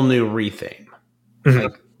full new retheme. Mm-hmm.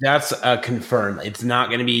 Like, that's a confirmed. It's not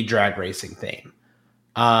going to be drag racing theme.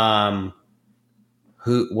 What's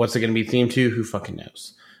it going to be themed to? Who fucking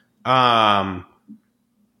knows?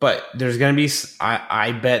 But there's going to be,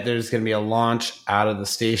 I bet there's going to be a launch out of the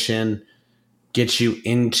station, get you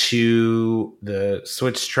into the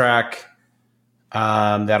switch track.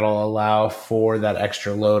 That'll allow for that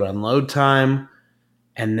extra load unload time.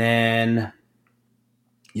 And then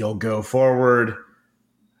you'll go forward.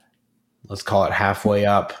 Let's call it halfway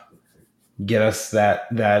up. Get us that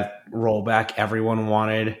rollback everyone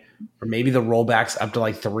wanted. Or maybe the rollback's up to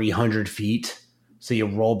like 300 feet. So you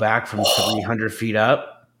roll back from 300 feet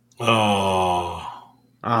up. Oh.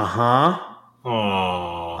 Uh-huh.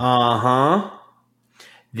 Oh. Uh-huh.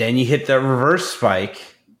 Then you hit the reverse spike.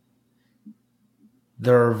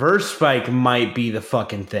 The reverse spike might be the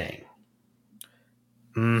fucking thing.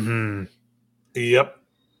 Mm-hmm. Yep.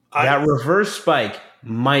 That reverse spike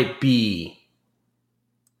might be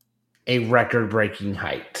a record-breaking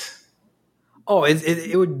height. Oh,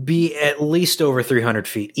 it would be at least over 300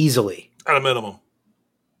 feet, easily. At a minimum.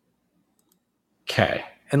 Okay.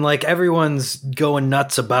 And like everyone's going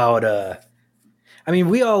nuts about I mean,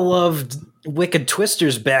 we all loved Wicked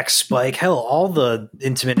Twister's back spike. Hell, all the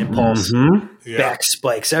Intimate Impulse back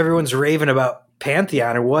spikes. Everyone's raving about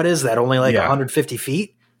Pantheon, or what is that? Only like 150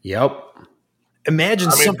 feet? Yep.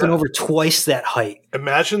 Imagine something over twice that height.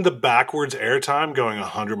 Imagine the backwards airtime going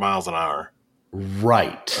 100 miles an hour.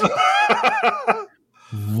 Right.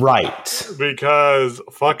 Right. Because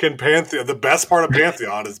fucking Pantheon, the best part of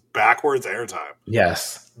Pantheon is backwards airtime.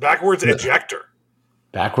 Yes. Backwards ejector.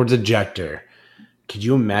 Backwards ejector. Could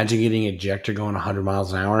you imagine getting an ejector going 100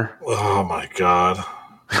 miles an hour? Oh my god.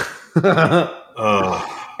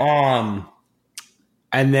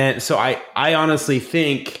 And then, so I honestly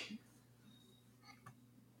think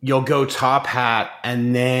you'll go top hat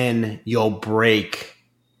and then you'll break.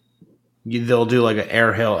 They'll do like an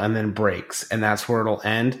air hill and then breaks, and that's where it'll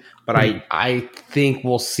end. But I think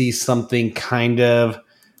we'll see something kind of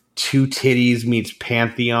Two Titties meets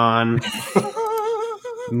Pantheon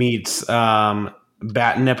meets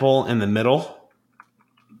Bat Nipple in the middle.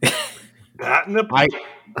 Bat Nipple?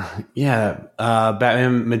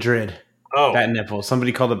 Batman Madrid. Oh. Bat Nipple.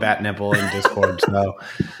 Somebody called it Bat Nipple in Discord, so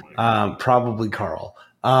probably Carl.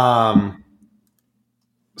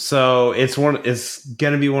 So it's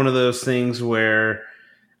going to be one of those things where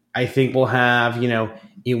I think we'll have,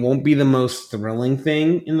 it won't be the most thrilling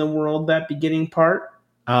thing in the world, that beginning part.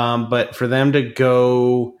 But for them to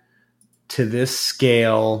go to this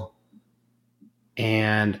scale,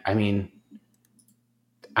 and I mean,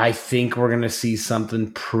 I think we're going to see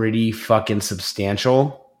something pretty fucking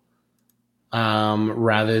substantial.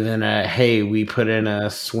 Rather than hey, we put in a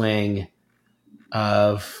swing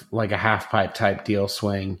of like a half pipe type deal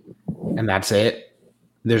swing, and that's it.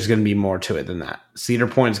 There's going to be more to it than that. Cedar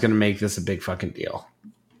Point is going to make this a big fucking deal.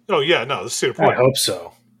 Oh yeah, no, this is Cedar Point. I hope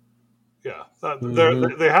so. Yeah,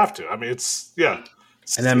 they have to. I mean, it's.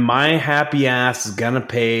 And then my happy ass is going to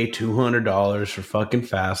pay $200 for fucking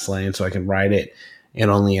fast lane so I can ride it in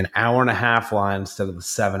only an hour and a half line instead of the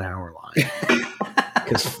 7-hour line.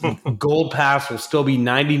 Because Gold Pass will still be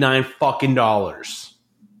 $99 fucking dollars.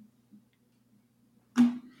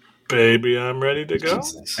 Baby, I'm ready to go.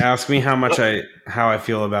 Ask me how I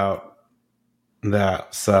feel about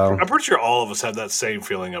that. So I'm pretty sure all of us had that same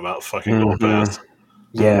feeling about fucking Gold Pass.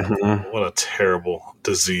 Yeah. What a terrible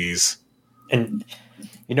disease. And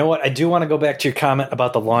you know what? I do want to go back to your comment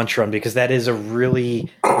about the launch run, because that is a really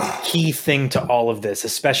key thing to all of this,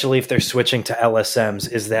 especially if they're switching to LSMs,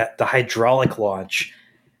 is that the hydraulic launch.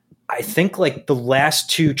 I think like the last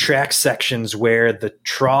two track sections where the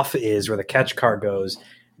trough is, where the catch car goes,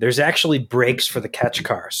 there's actually brakes for the catch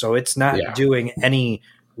car. So it's not doing any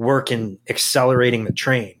work in accelerating the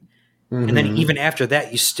train. Mm-hmm. And then even after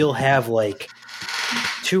that, you still have like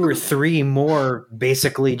 2 or 3 more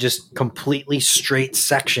basically just completely straight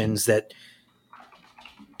sections that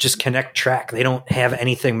just connect track. They don't have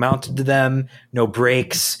anything mounted to them, no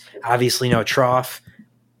brakes, obviously no trough.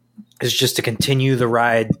 It's just to continue the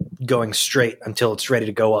ride going straight until it's ready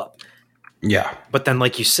to go up. Yeah. But then,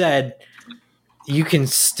 like you said, you can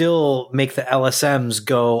still make the LSMs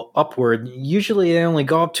go upward. Usually they only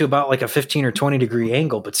go up to about like a 15 or 20 degree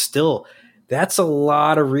angle, but still that's a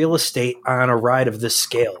lot of real estate on a ride of this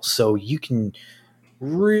scale. So you can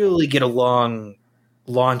really get a long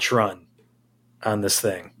launch run on this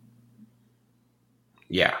thing.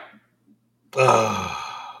 Yeah.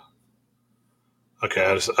 Okay,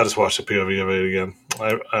 I just watched the POV of it again.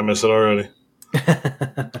 I miss it already.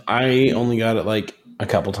 I only got it like a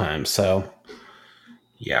couple times. So,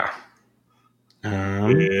 yeah.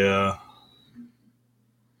 Yeah.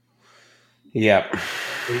 Yep.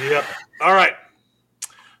 Yep. All right.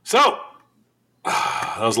 So,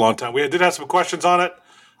 that was a long time. We did have some questions on it.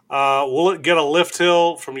 Will it get a lift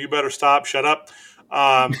hill from You Better Stop, Shut Up?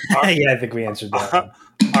 Yeah, I think we answered that.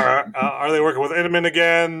 Are they working with Intamin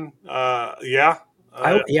again? Yeah.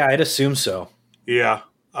 I'd assume so. Yeah.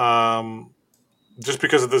 Just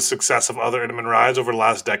because of the success of other Intamin rides over the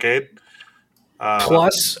last decade.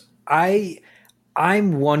 Plus,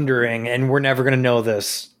 I'm wondering, and we're never going to know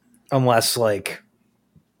this unless like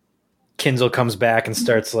Kinzel comes back and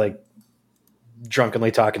starts like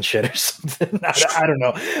drunkenly talking shit or something. I don't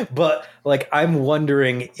know, but like I'm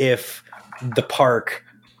wondering if the park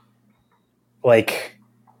like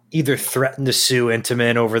either threatened to sue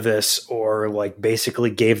Intamin over this or like basically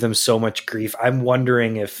gave them so much grief. I'm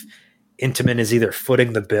wondering if Intamin is either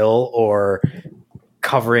footing the bill or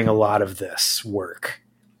covering a lot of this work.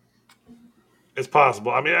 It's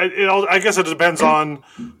possible. I mean, I guess it depends on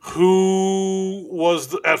who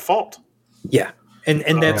was at fault. Yeah.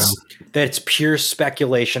 And that's pure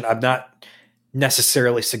speculation. I'm not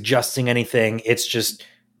necessarily suggesting anything. It's just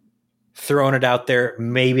throwing it out there.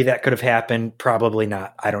 Maybe that could have happened. Probably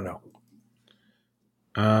not. I don't know.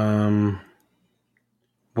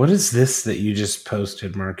 What is this that you just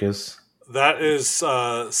posted, Marcus? That is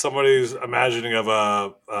somebody's imagining of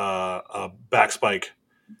a backspike.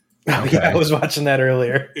 Oh, yeah, I was watching that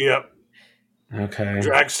earlier. Yep. Okay.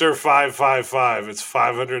 Dragster 555. It's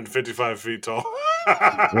 555 feet tall.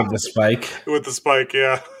 With the spike? With the spike,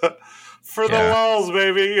 yeah. For the lulz,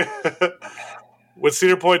 baby. Would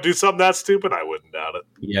Cedar Point do something that stupid? I wouldn't doubt it.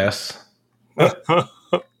 Yes.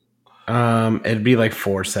 It'd be like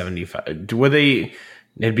 475. Would they?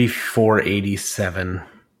 It'd be 487.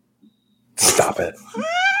 Stop it.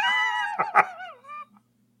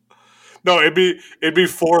 No, it'd be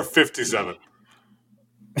 457.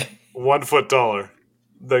 1 foot taller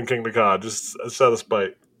than King the Cod. Just out of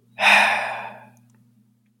spite. I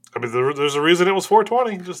mean, there's a reason it was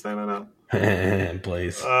 420. Just saying that out.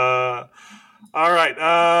 Please. All right.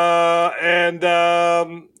 And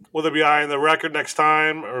will they be eyeing the record next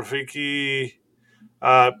time? Or Rafiki?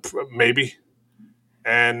 Maybe.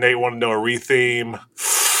 And Nate wanted to know a retheme.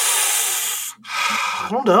 I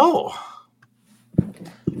don't know.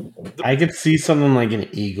 I could see something like an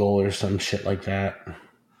eagle or some shit like that.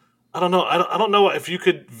 I don't know. I don't know if you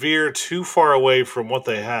could veer too far away from what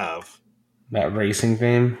they have. That racing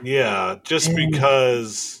theme? Yeah, just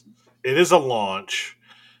because it is a launch.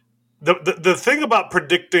 The thing about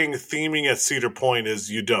predicting theming at Cedar Point is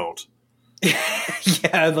you don't.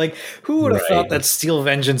 Yeah, like who would have thought that Steel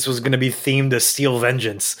Vengeance was going to be themed as Steel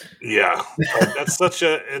Vengeance? Yeah, that's such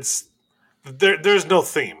a there's no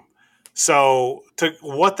theme. So to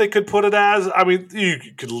what they could put it as, I mean, you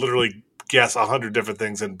could literally guess 100 different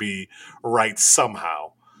things and be right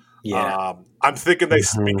somehow. Yeah, I'm thinking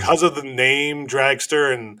because of the name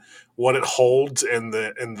Dragster and what it holds in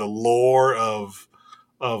the lore of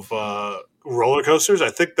roller coasters. I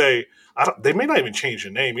think they may not even change the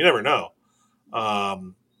name. You never know.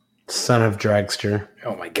 Son of Dragster.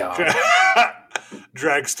 Oh my god.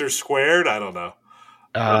 Dragster squared. I don't know.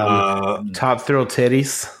 Top Thrill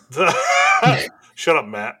Titties. Shut up,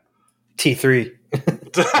 Matt. T3.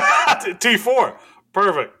 T4.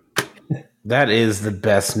 Perfect. That is the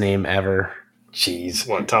best name ever. Jeez.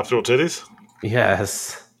 What, Top Thrill Titties?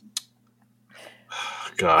 Yes.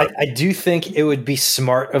 God. I do think it would be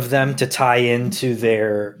smart of them to tie into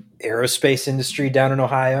their aerospace industry down in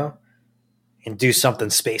Ohio and do something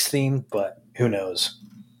space themed, but who knows?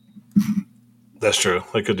 That's true.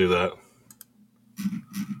 They could do that.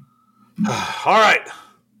 All right.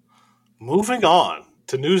 Moving on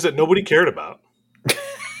to news that nobody cared about.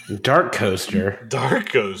 Darkoaster.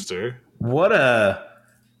 Darkoaster. What a...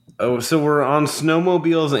 Oh, so we're on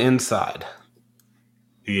snowmobiles inside.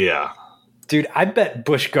 Yeah. Dude, I bet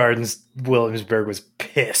Busch Gardens Williamsburg was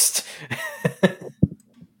pissed.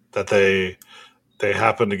 That they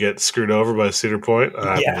happened to get screwed over by Cedar Point.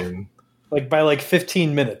 I mean, like by like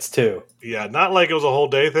 15 minutes too. Yeah, not like it was a whole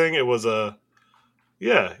day thing. It was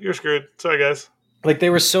you're screwed. Sorry, guys. Like they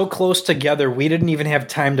were so close together, we didn't even have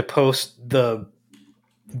time to post the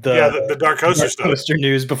Darkoaster stuff. Darkoaster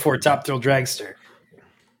news before Top Thrill Dragster.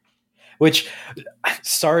 Which,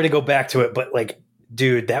 sorry to go back to it, but like,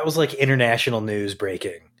 dude, that was like international news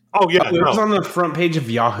breaking. Oh yeah, it was on the front page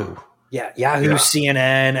of Yahoo. Yeah, Yahoo,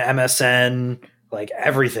 CNN, MSN, like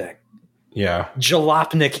everything. Yeah.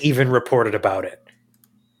 Jalopnik even reported about it.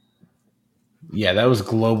 Yeah, that was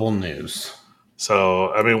global news.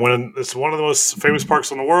 So, I mean, when it's one of the most famous parks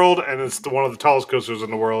in the world, and it's one of the tallest coasters in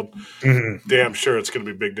the world, damn sure it's going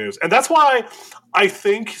to be big news. And that's why I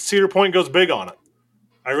think Cedar Point goes big on it.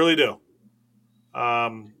 I really do.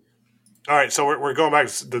 All right, so we're going back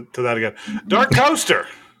to that again. Darkoaster.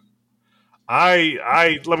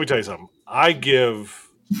 I let me tell you something. I give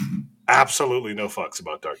absolutely no fucks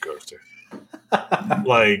about Darkoaster.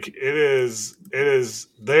 Like it is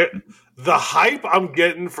the hype I'm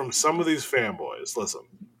getting from some of these fanboys. Listen,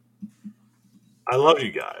 I love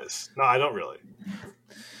you guys. No, I don't really.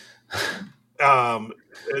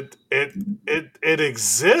 It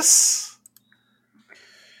exists.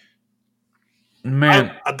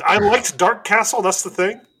 Man, I liked Dark Castle. That's the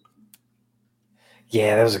thing.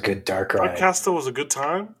 Yeah, that was a good dark ride. Dark Castle was a good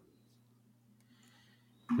time.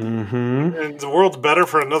 mm-hmm. And the world's better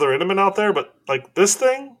for another Intamin out there, but like this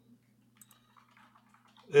thing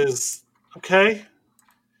is okay.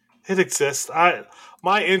 It exists.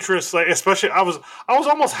 My interest, like especially, I was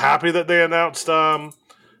almost happy that they announced Dragster,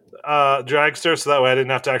 so that way I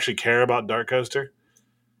didn't have to actually care about Darkoaster.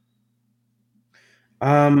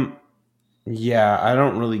 Yeah, I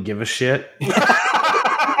don't really give a shit.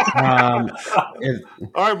 All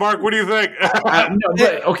right, Mark, what do you think? No,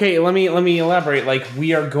 but okay, let me elaborate. Like,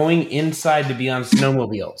 we are going inside to be on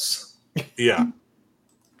snowmobiles. Yeah.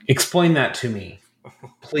 Explain that to me,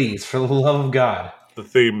 please, for the love of God. The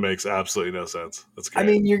theme makes absolutely no sense. That's great. I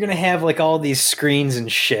mean, you're gonna have like all these screens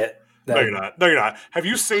and shit. No, you're not. No, you're not. Have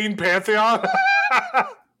you seen Pantheon?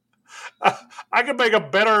 I could make a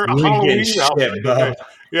better Halloween outfit.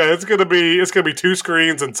 Yeah, it's gonna be 2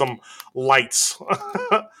 screens and some lights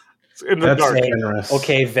in the dark. Generous.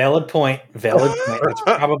 Okay, valid point. That's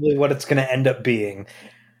probably what it's going to end up being.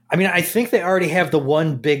 I mean, I think they already have the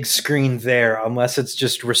one big screen there, unless it's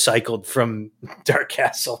just recycled from Dark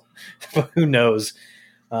Castle. Who knows?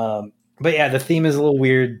 But yeah, the theme is a little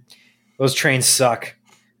weird. Those trains suck.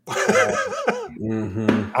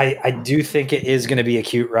 I do think it is going to be a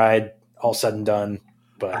cute ride, all said and done.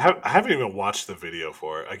 But I haven't even watched the video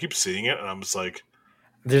for it. I keep seeing it, and I'm just like,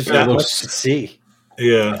 there's not much to see.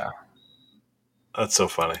 Yeah. That's so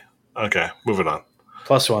funny. Okay, moving on.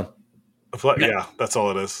 +1. Yeah, that's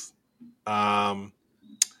all it is.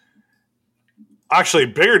 Actually,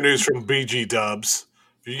 bigger news from BG Dubs.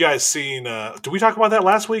 Have you guys seen? Did we talk about that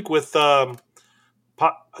last week with the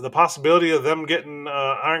possibility of them getting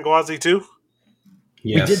Iron Gwazi too?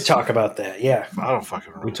 Yes. We did talk about that. Yeah, I don't fucking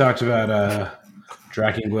remember. We talked about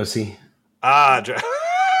Dracengwissy.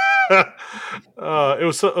 It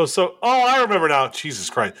was so. Oh, I remember now. Jesus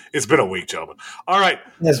Christ! It's been a week, gentlemen. All right.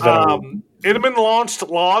 Intamin launched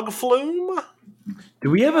Log Flume. Do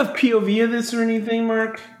we have a POV of this or anything,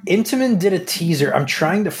 Mark? Intamin did a teaser. I'm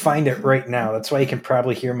trying to find it right now. That's why you can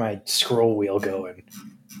probably hear my scroll wheel going.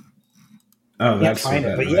 Oh, that's find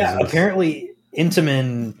it. But yeah, apparently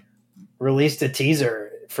Intamin released a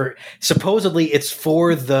teaser for. Supposedly, it's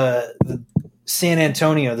for the San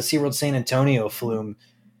Antonio, the SeaWorld San Antonio Flume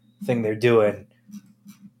thing they're doing.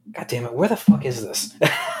 God damn it, where the fuck is this?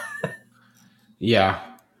 Yeah.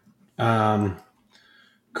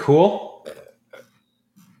 Cool.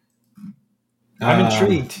 I'm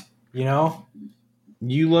intrigued, you know?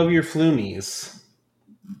 You love your flumies.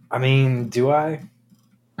 I mean, do I?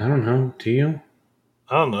 I don't know. Do you?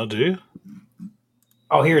 I don't know, do you?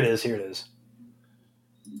 Oh, here it is. Give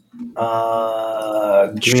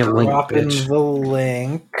me a link, dropping bitch. the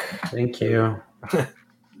link. Thank you.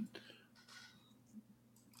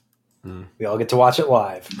 We all get to watch it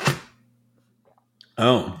live.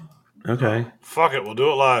 Oh, okay. Fuck it, we'll do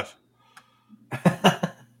it live.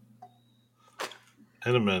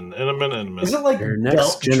 Intamin. Is it like Your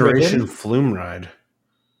next generation flume ride?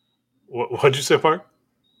 What'd you say, Park?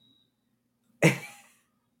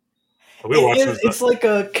 It's like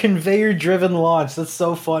a conveyor-driven launch. That's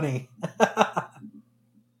so funny.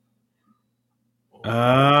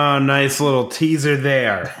 Oh, nice little teaser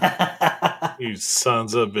there. You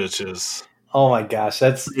sons of bitches. Oh my gosh,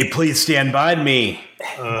 that's... Hey, please stand by me.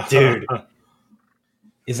 Dude.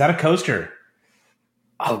 Is that a coaster?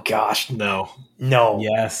 Oh gosh. No.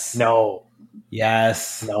 Yes. No.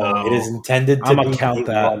 Yes. No. It is intended to I'm gonna be count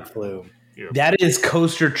that. Log Flume. That is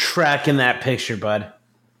coaster track in that picture, bud.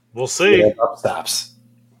 We'll see. Yeah, stops.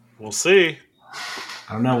 We'll see.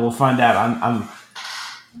 I don't know. We'll find out. I'm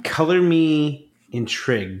color me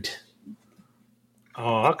intrigued.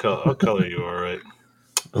 Oh, I'll color you all right.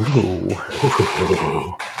 Ooh.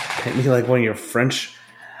 Hit me like one of your French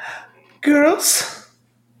girls.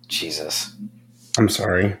 Jesus. I'm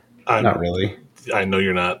sorry. Not really. I know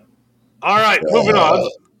you're not. All right, moving on.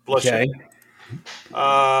 Okay.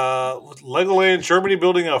 Legoland Germany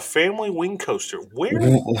building a family wing coaster. Where?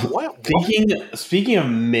 What? Speaking of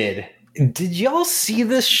mid, Did y'all see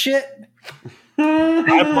this shit?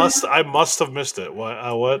 I must have missed it.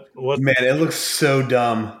 What? Man, it looks so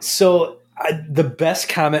dumb. So the best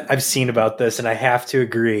comment I've seen about this, and I have to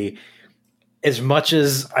agree, as much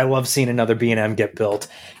as I love seeing another B&M get built,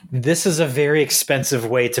 this is a very expensive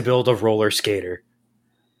way to build a roller skater.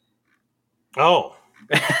 Oh.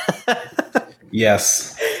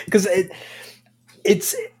 Yes. Because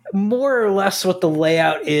it's more or less what the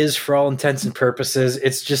layout is for all intents and purposes.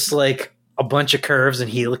 It's just like a bunch of curves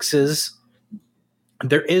and helixes.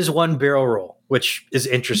 There is one barrel roll, which is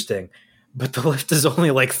interesting, but the lift is only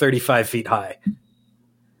like 35 feet high.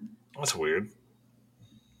 That's weird.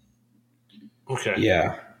 Okay.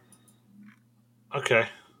 Yeah. Okay.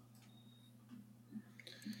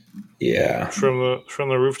 Yeah. From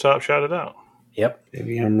the rooftop, shout it out. Yep.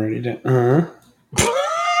 Maybe I'm ready to.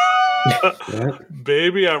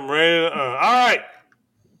 Baby, I'm ready. All right.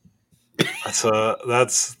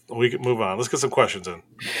 That's we can move on. Let's get some questions in.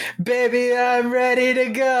 Baby, I'm ready to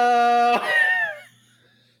go.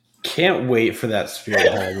 Can't wait for that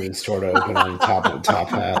Spirit Halloween store to open on top of the top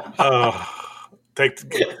hat.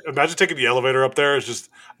 Imagine taking the elevator up there. It's just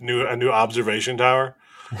a new observation tower.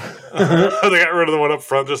 They got rid of the one up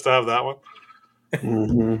front just to have that one.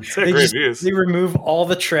 Mm-hmm. It's great views. They remove all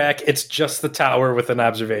the track. It's just the tower with an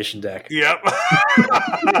observation deck. Yep.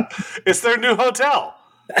 It's their new hotel.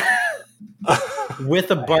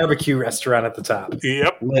 With a barbecue restaurant at the top.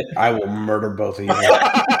 Yep. I will murder both of you.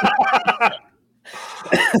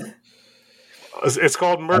 It's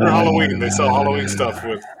called Murder Halloween. They sell Halloween stuff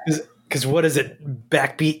with. Because what is it?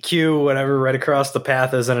 Backbeat queue, whatever, right across the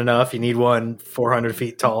path isn't enough. You need one 400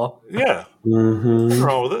 feet tall. Yeah. Mm-hmm. What's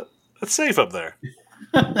wrong with it? It's safe up there.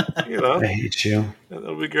 You know? I hate you.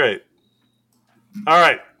 That'll be great. All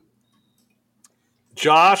right.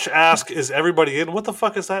 Josh asked, is everybody in? What the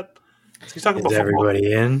fuck is that? He's talking about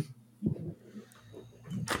everybody in?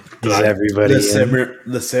 Is I- everybody in?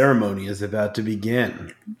 The ceremony is about to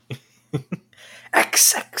begin.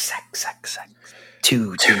 X, X, X, X, X.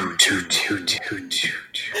 Two.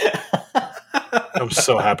 I'm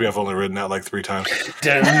so happy I've only written that like 3 times.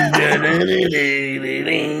 Just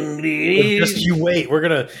you wait. We're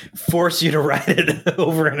going to force you to write it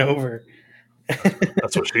over and over.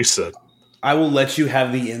 That's what she said. I will let you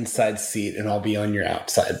have the inside seat, and I'll be on your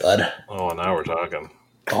outside, bud. Oh, now we're talking.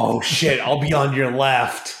 Oh, shit. I'll be on your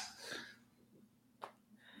left.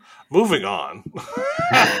 Moving on.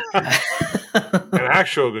 An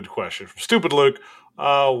actual good question from Stupid Luke.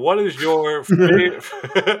 What is your favorite?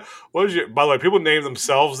 By the way, people name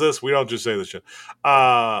themselves this. We don't just say this shit.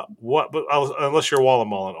 Unless you're Walla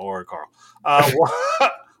Mullen or Carl.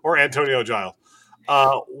 Or Antonio Giles.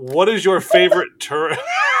 What is your favorite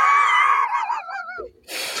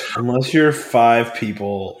Unless you're 5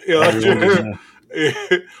 people.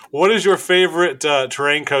 What is your favorite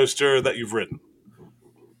terrain coaster that you've ridden?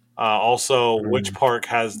 Also, which park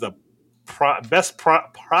has the best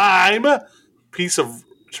prime piece of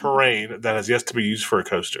terrain that has yet to be used for a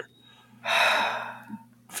coaster?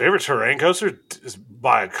 Favorite terrain coaster is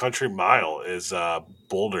by a country mile is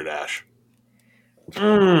Boulder Dash.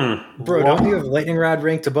 Bro, don't you have Lightning Rod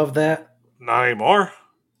ranked above that? Not anymore.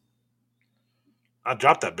 I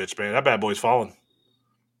dropped that bitch, man. That bad boy's falling.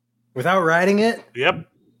 Without riding it? Yep.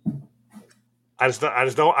 I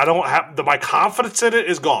don't have my confidence in it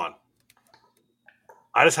is gone.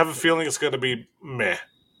 I just have a feeling it's going to be meh.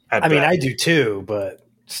 I mean, I do too, but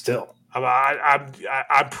still. I'm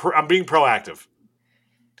being proactive.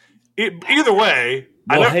 Either way,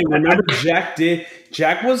 remember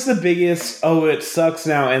Jack was the biggest. Oh, it sucks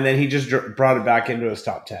now, and then he just brought it back into his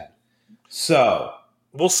top 10. So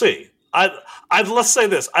we'll see. Let's say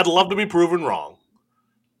this: I'd love to be proven wrong,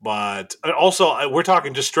 but also we're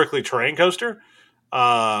talking just strictly terrain coaster.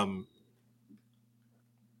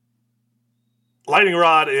 Lightning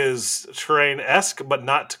Rod is terrain-esque, but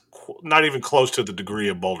not even close to the degree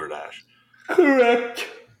of Boulder Dash. Correct.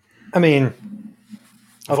 I mean,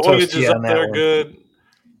 foliage is up there good.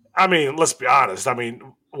 I mean, let's be honest. I mean,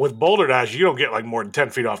 with Boulder Dash, you don't get like more than 10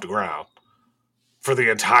 feet off the ground for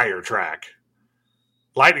the entire track.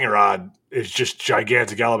 Lightning Rod is just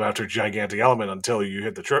gigantic element after gigantic element until you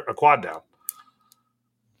hit the quad down.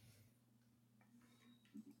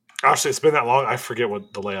 Actually, it's been that long. I forget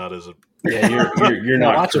what the layout is. Yeah, you're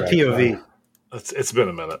not. Watch a POV. It's been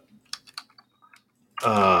a minute.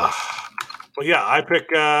 But yeah, I pick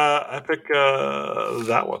that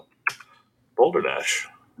one, Boulder Dash.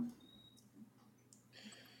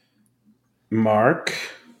 Mark,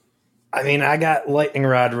 I mean, I got Lightning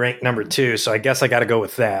Rod ranked number 2, so I guess I got to go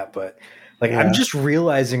with that. But I'm just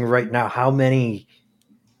realizing right now how many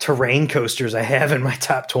terrain coasters I have in my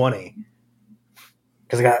top 20.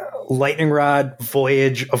 Because I got Lightning Rod,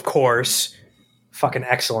 Voyage, of course, fucking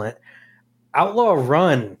excellent. Outlaw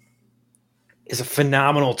Run is a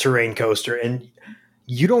phenomenal terrain coaster, and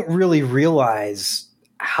you don't really realize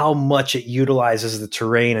how much it utilizes the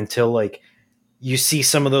terrain until like you see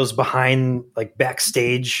some of those behind like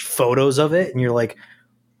backstage photos of it, and you're like,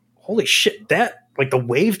 holy shit, that like the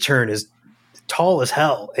wave turn is tall as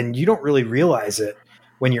hell, and you don't really realize it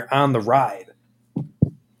when you're on the ride.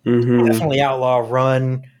 Mm-hmm. Definitely Outlaw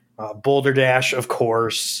Run, Boulder Dash, of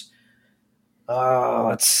course.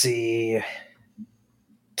 Let's see.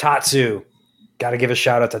 Tatsu. Got to give a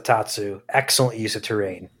shout out to Tatsu. Excellent use of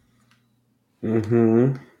terrain.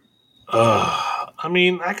 Mm-hmm. I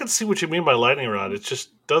mean, I can see what you mean by lightning rod. It just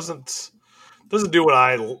doesn't do what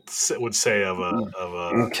I would say of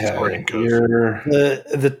a terrain coaster.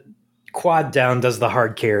 The quad down does the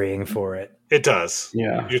hard carrying for it. It does.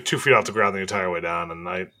 Yeah. You're 2 feet off the ground the entire way down, and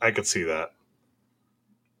I could see that.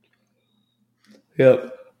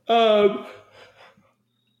 Yep.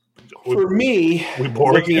 For me, we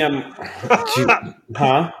boring looking you?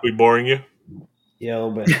 Huh? We boring you? Yeah, a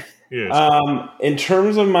little bit. Yes. In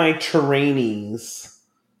terms of my terrainies,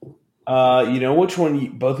 you know which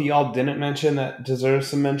one both of y'all didn't mention that deserves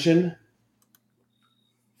some mention?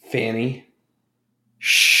 Fanny.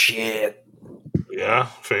 Shit. Yeah,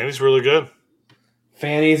 Fanny's really good.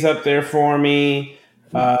 Fanny's up there for me.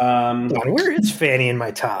 Where is Fanny in my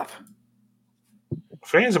top?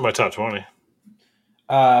 Fanny's in my top 20.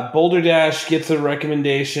 Boulder Dash gets a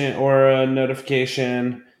recommendation or a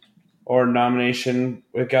notification or nomination.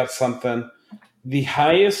 It got something. The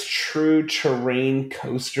highest true terrain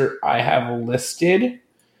coaster I have listed,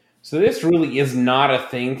 so this really is not a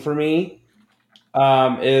thing for me,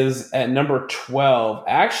 is at number 12.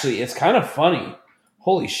 Actually, it's kind of funny.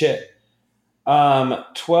 Holy shit.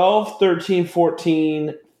 12, 13,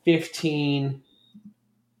 14, 15,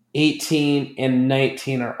 18, and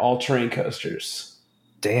 19 are all terrain coasters.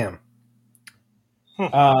 Damn. The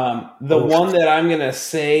one that I'm gonna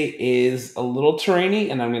say is a little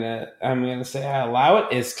terrainy, and I'm gonna say I allow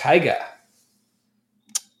it, is Taiga,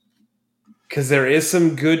 because there is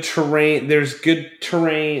some good terrain. There's good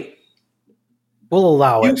terrain. We'll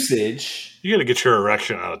allow usage. You got to get your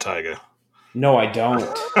erection out of Taiga. No, I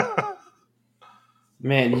don't.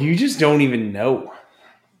 Man, you just don't even know.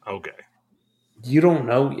 Okay. You don't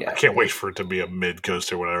know yet. I can't wait for it to be a mid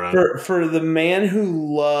coaster when I ride. For the man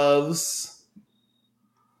who loves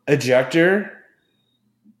ejector,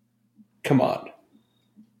 come on.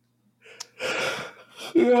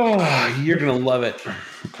 Oh, you're going to love it.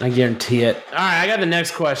 I guarantee it. All right, I got the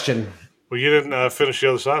next question. Well, you didn't finish the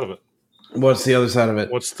other side of it. What's the other side of it?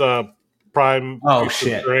 What's the prime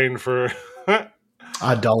terrain for...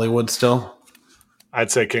 Dollywood still? I'd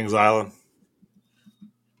say Kings Island.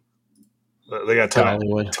 They got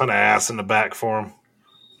a ton of ass in the back for them.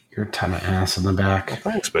 You're a ton of ass in the back. Well,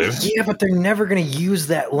 thanks, baby. Yeah, but they're never going to use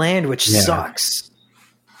that land, which sucks.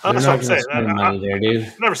 That's what I'm saying. I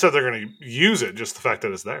never said they're going to use it, just the fact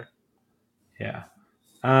that it's there. Yeah.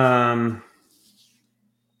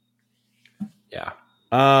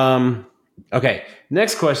 Okay,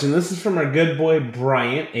 next question. This is from our good boy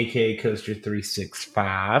Bryant, aka Coaster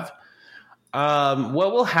 365.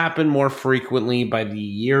 What will happen more frequently by the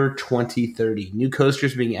year 2030? New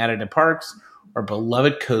coasters being added to parks, or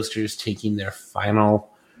beloved coasters taking their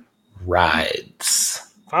final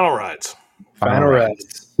rides? Final rides. Final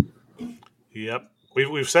rides. Yep.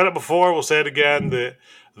 We've said it before. We'll say it again.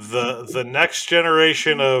 The next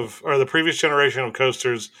generation or the previous generation of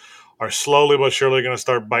coasters are slowly but surely going to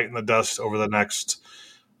start biting the dust over the next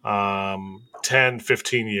 10,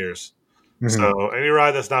 15 years. Mm-hmm. So any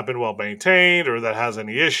ride that's not been well maintained or that has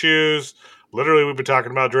any issues, literally we've been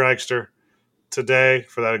talking about Dragster today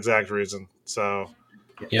for that exact reason. So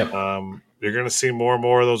yep. You're going to see more and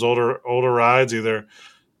more of those older rides either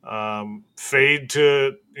fade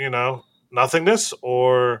to, nothingness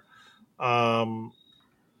or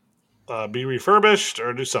be refurbished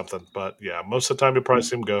or do something. But yeah, most of the time you probably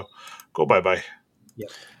see them go bye-bye. Yeah.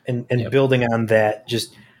 And building on that,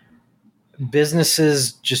 just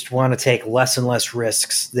businesses just want to take less and less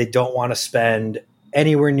risks. They don't want to spend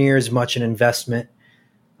anywhere near as much in investment.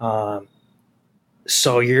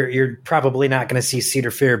 So you're probably not going to see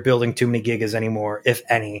Cedar Fair building too many gigas anymore, if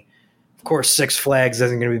any. Of course, Six Flags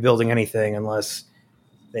isn't going to be building anything unless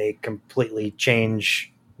they completely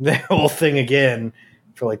change the whole thing again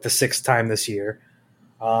for like the 6th time this year.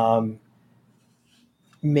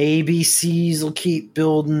 maybe Seas will keep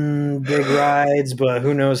building big rides, but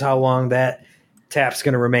who knows how long that tap's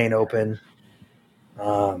going to remain open.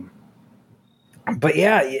 But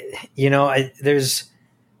yeah, there's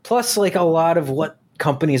plus like a lot of what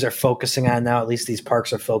companies are focusing on now, at least these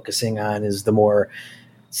parks are focusing on, is the more,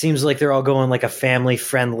 seems like they're all going like a family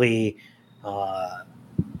friendly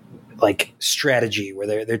like strategy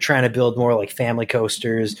where they're trying to build more like family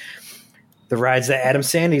coasters. The rides that Adam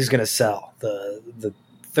Sandy's going to sell, the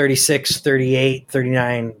 36, 38,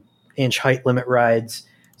 39 inch height limit rides,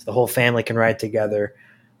 so the whole family can ride together.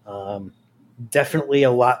 Definitely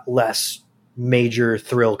a lot less major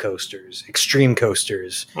thrill coasters, extreme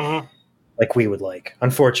coasters, like we would like,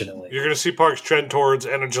 unfortunately. You're going to see parks trend towards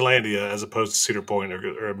Energylandia as opposed to Cedar Point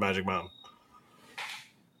or Magic Mountain.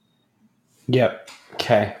 Yep.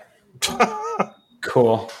 Okay.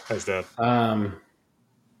 Cool. Thanks, Dad.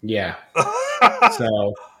 Yeah.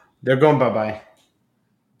 So they're going bye-bye.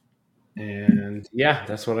 And yeah,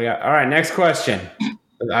 that's what I got. All right, next question.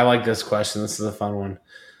 I like this question. This is a fun one.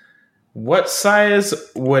 What size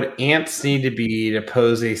would ants need to be to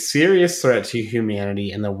pose a serious threat to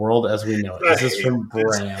humanity in the world as we know it? This is from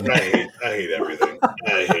Bram. I hate everything.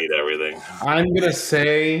 I hate everything. I'm going to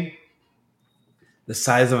say the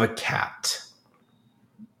size of a cat.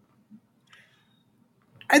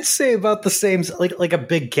 I'd say about the same, like a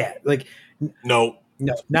big cat. Like no,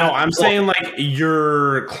 I'm saying like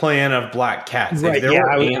your clan of black cats. Right? Yeah,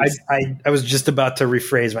 I was just about to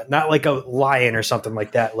rephrase it. Not like a lion or something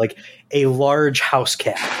like that. Like a large house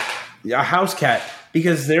cat. Yeah, a house cat,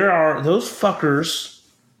 because there are those fuckers,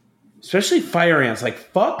 especially fire ants. Like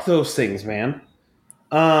fuck those things, man.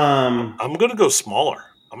 I'm gonna go smaller.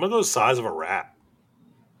 I'm gonna go the size of a rat.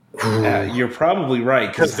 You're probably right,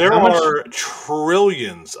 because there are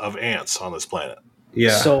trillions of ants on this planet.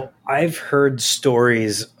 Yeah. So I've heard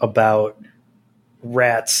stories about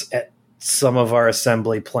rats at some of our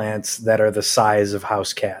assembly plants that are the size of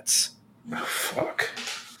house cats. Oh, fuck.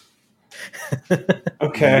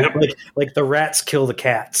 Okay. Like the rats kill the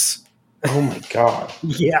cats. Oh my god.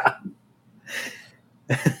 Yeah.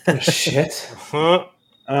 Shit.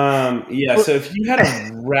 Yeah. So if you had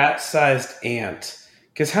a rat-sized ant.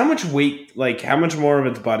 Because how much weight, like how much more of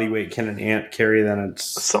its body weight can an ant carry than its...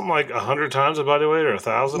 Something like 100 times the body weight or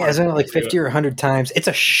 1,000? Yeah, isn't it like 50 or 100 times? It's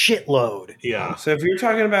a shitload. Yeah. So if you're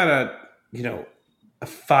talking about a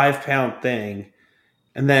 5-pound thing,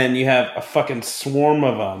 and then you have a fucking swarm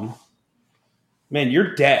of them, man,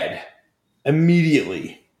 you're dead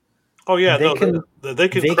immediately. Oh yeah, they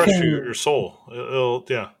can crush your soul.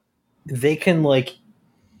 They can like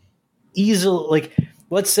easily like...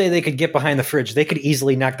 Let's say they could get behind the fridge. They could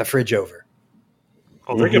easily knock the fridge over.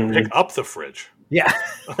 Oh, they can pick up the fridge. Yeah.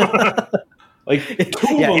 Like,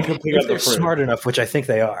 two of them can pick up the fridge. Smart enough, which I think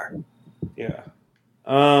they are. Yeah.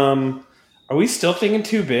 Are we still thinking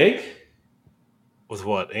too big? With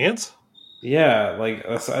what? Ants? Yeah, like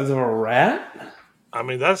the size of a rat? I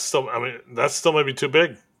mean, that's still maybe too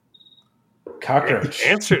big. Cockroach.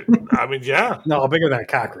 Ants are, yeah. No, bigger than a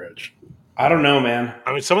cockroach. I don't know, man.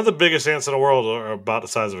 I mean, some of the biggest ants in the world are about the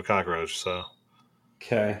size of a cockroach, so.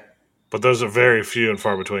 Okay. But those are very few and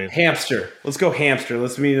far between. Hamster. Let's go hamster.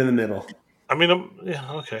 Let's meet in the middle. I mean,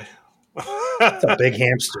 yeah, okay. That's a big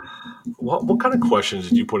hamster. What kind of questions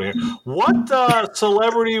did you put in here? What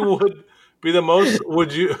celebrity would be the most,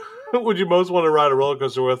 would you most want to ride a roller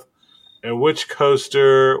coaster with? And which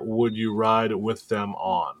coaster would you ride with them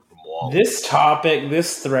on? This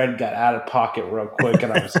thread got out of pocket real quick,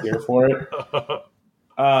 and I was here for it.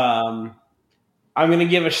 I'm going to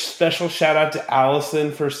give a special shout out to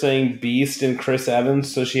Allison for saying Beast and Chris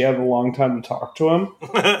Evans, so she had a long time to talk to him.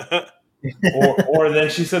 or then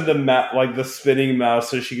she said the spinning mouse,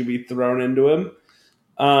 so she could be thrown into him.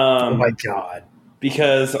 Oh my god!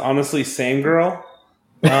 Because honestly, same girl.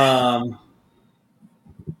 I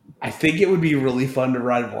think it would be really fun to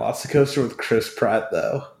ride a Velocicoaster with Chris Pratt,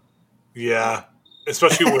 though. Yeah,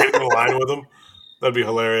 especially waiting in line with him. That'd be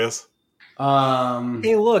hilarious.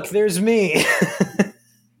 Hey, look, there's me.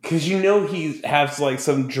 Because he has like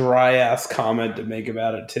some dry ass comment to make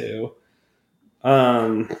about it too.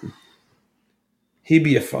 He'd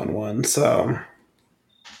be a fun one. So,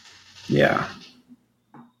 yeah,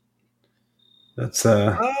 that's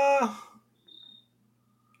I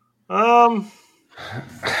don't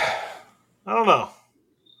know.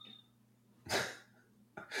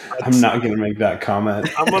 I'm not going to make that comment.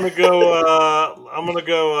 I'm gonna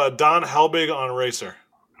go. Don Helbig on Racer.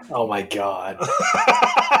 Oh my god.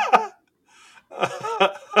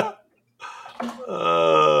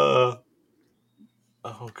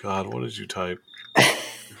 Oh god, what did you type?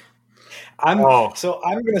 I'm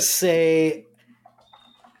gonna say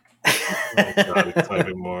Oh, God, he's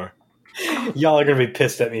typing more. Y'all are going to be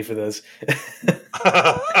pissed at me for this.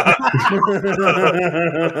 I'm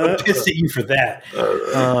pissed at you for that.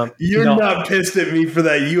 You're not pissed at me for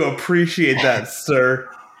that. You appreciate that, sir.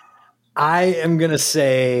 I am going to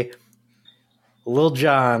say Lil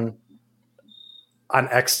Jon on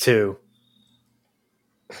X2.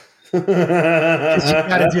 Because you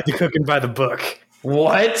got to do the cooking by the book.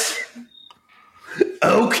 What?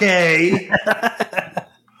 Okay.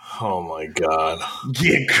 Oh, my God.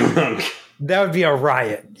 Get crunk. That would be a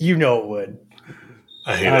riot. You know it would.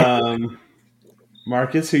 I hate it.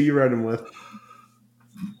 Marcus, who you riding with?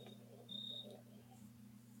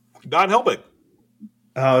 Don Helbig.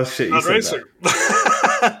 Oh, shit. You Don said Racer.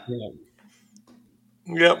 that.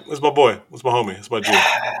 Yep, it's my boy. It's my homie. It's my G.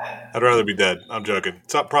 I'd rather be dead. I'm joking.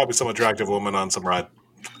 It's probably some attractive woman on some ride.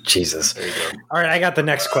 Jesus. There you go. All right, I got the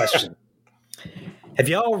next question. Have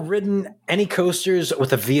y'all ridden any coasters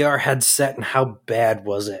with a VR headset, and how bad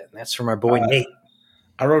was it? And that's from our boy Nate.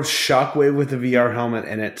 I rode Shockwave with a VR helmet,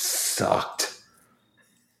 and it sucked.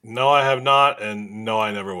 No, I have not, and no,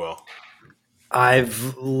 I never will.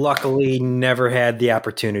 I've luckily never had the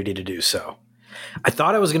opportunity to do so. I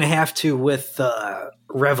thought I was going to have to with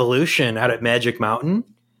Revolution out at Magic Mountain.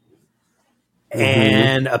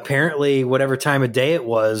 And apparently, whatever time of day it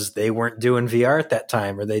was, they weren't doing VR at that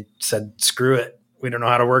time, or they said, screw it. We don't know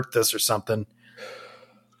how to work this or something.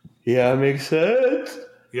 Yeah, it makes sense.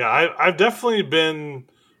 Yeah, I've definitely been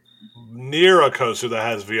near a coaster that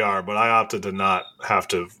has VR, but I opted to not have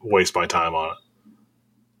to waste my time on it.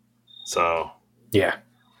 So, yeah.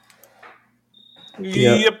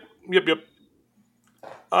 Yep.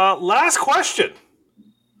 Last question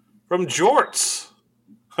from Jorts.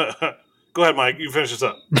 Go ahead, Mike. You finish this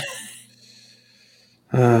up.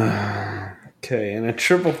 Okay, in a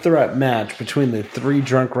triple threat match between the three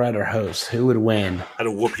drunk rider hosts, who would win? I'd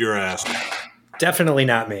whoop your ass. Definitely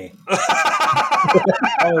not me.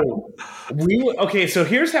 Okay, so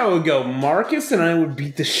here's how it would go. Marcus and I would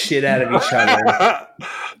beat the shit out of each other.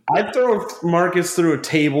 I'd throw Marcus through a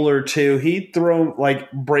table or two. He'd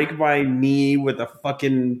break my knee with a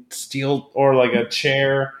fucking steel or like a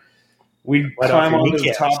chair. We'd climb onto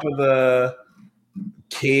the top of the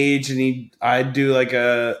cage, and I'd do like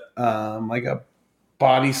a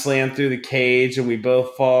body slam through the cage, and we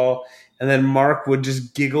both fall. And then Mark would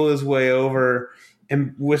just giggle his way over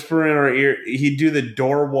and whisper in our ear. He'd do the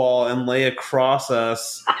door wall and lay across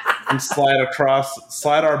us and slide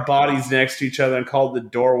our bodies next to each other and call it the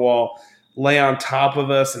door wall, lay on top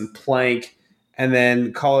of us and plank, and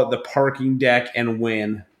then call it the parking deck and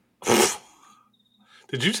win.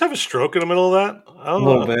 Did you just have a stroke in the middle of that? A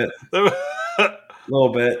little bit. A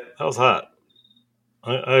little bit. That was hot.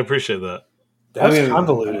 I appreciate that. That's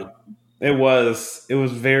convoluted. It was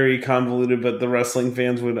very convoluted, but the wrestling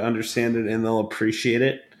fans would understand it and they'll appreciate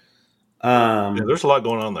it. There's a lot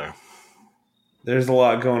going on there. There's a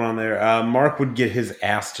lot going on there. Mark would get his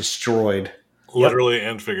ass destroyed. Literally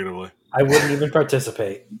and figuratively. I wouldn't even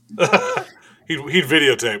participate. He'd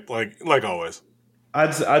videotape, like always.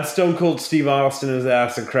 I'd Stone Cold Steve Austin his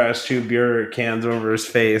ass and crash 2 beer cans over his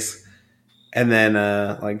face, and then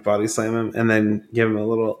body slam him, and then give him a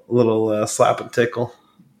little slap and tickle.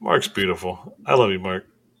 Mark's beautiful. I love you, Mark.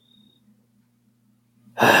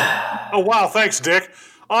 Oh wow, thanks, Dick.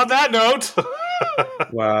 On that note,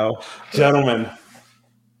 wow, gentlemen.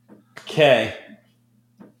 Okay,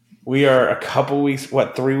 we are a couple weeks,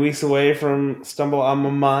 3 weeks away from Stumble on My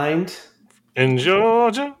Mind in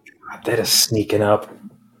Georgia. That is sneaking up.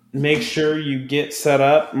 Make sure you get set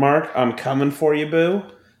up. Mark, I'm coming for you, boo.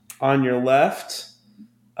 On your left.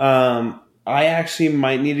 I actually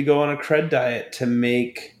might need to go on a cred diet to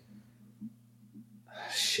make...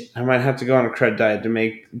 Shit, I might have to go on a cred diet to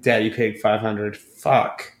make Daddy Pig 500.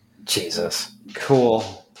 Fuck. Jesus.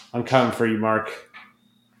 Cool. I'm coming for you, Mark.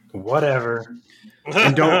 Whatever.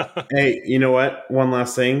 And don't... Hey, you know what? One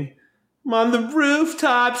last thing. I'm on the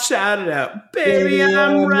rooftop, shout it out. Baby,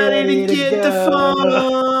 I'm ready to get the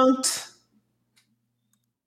phone.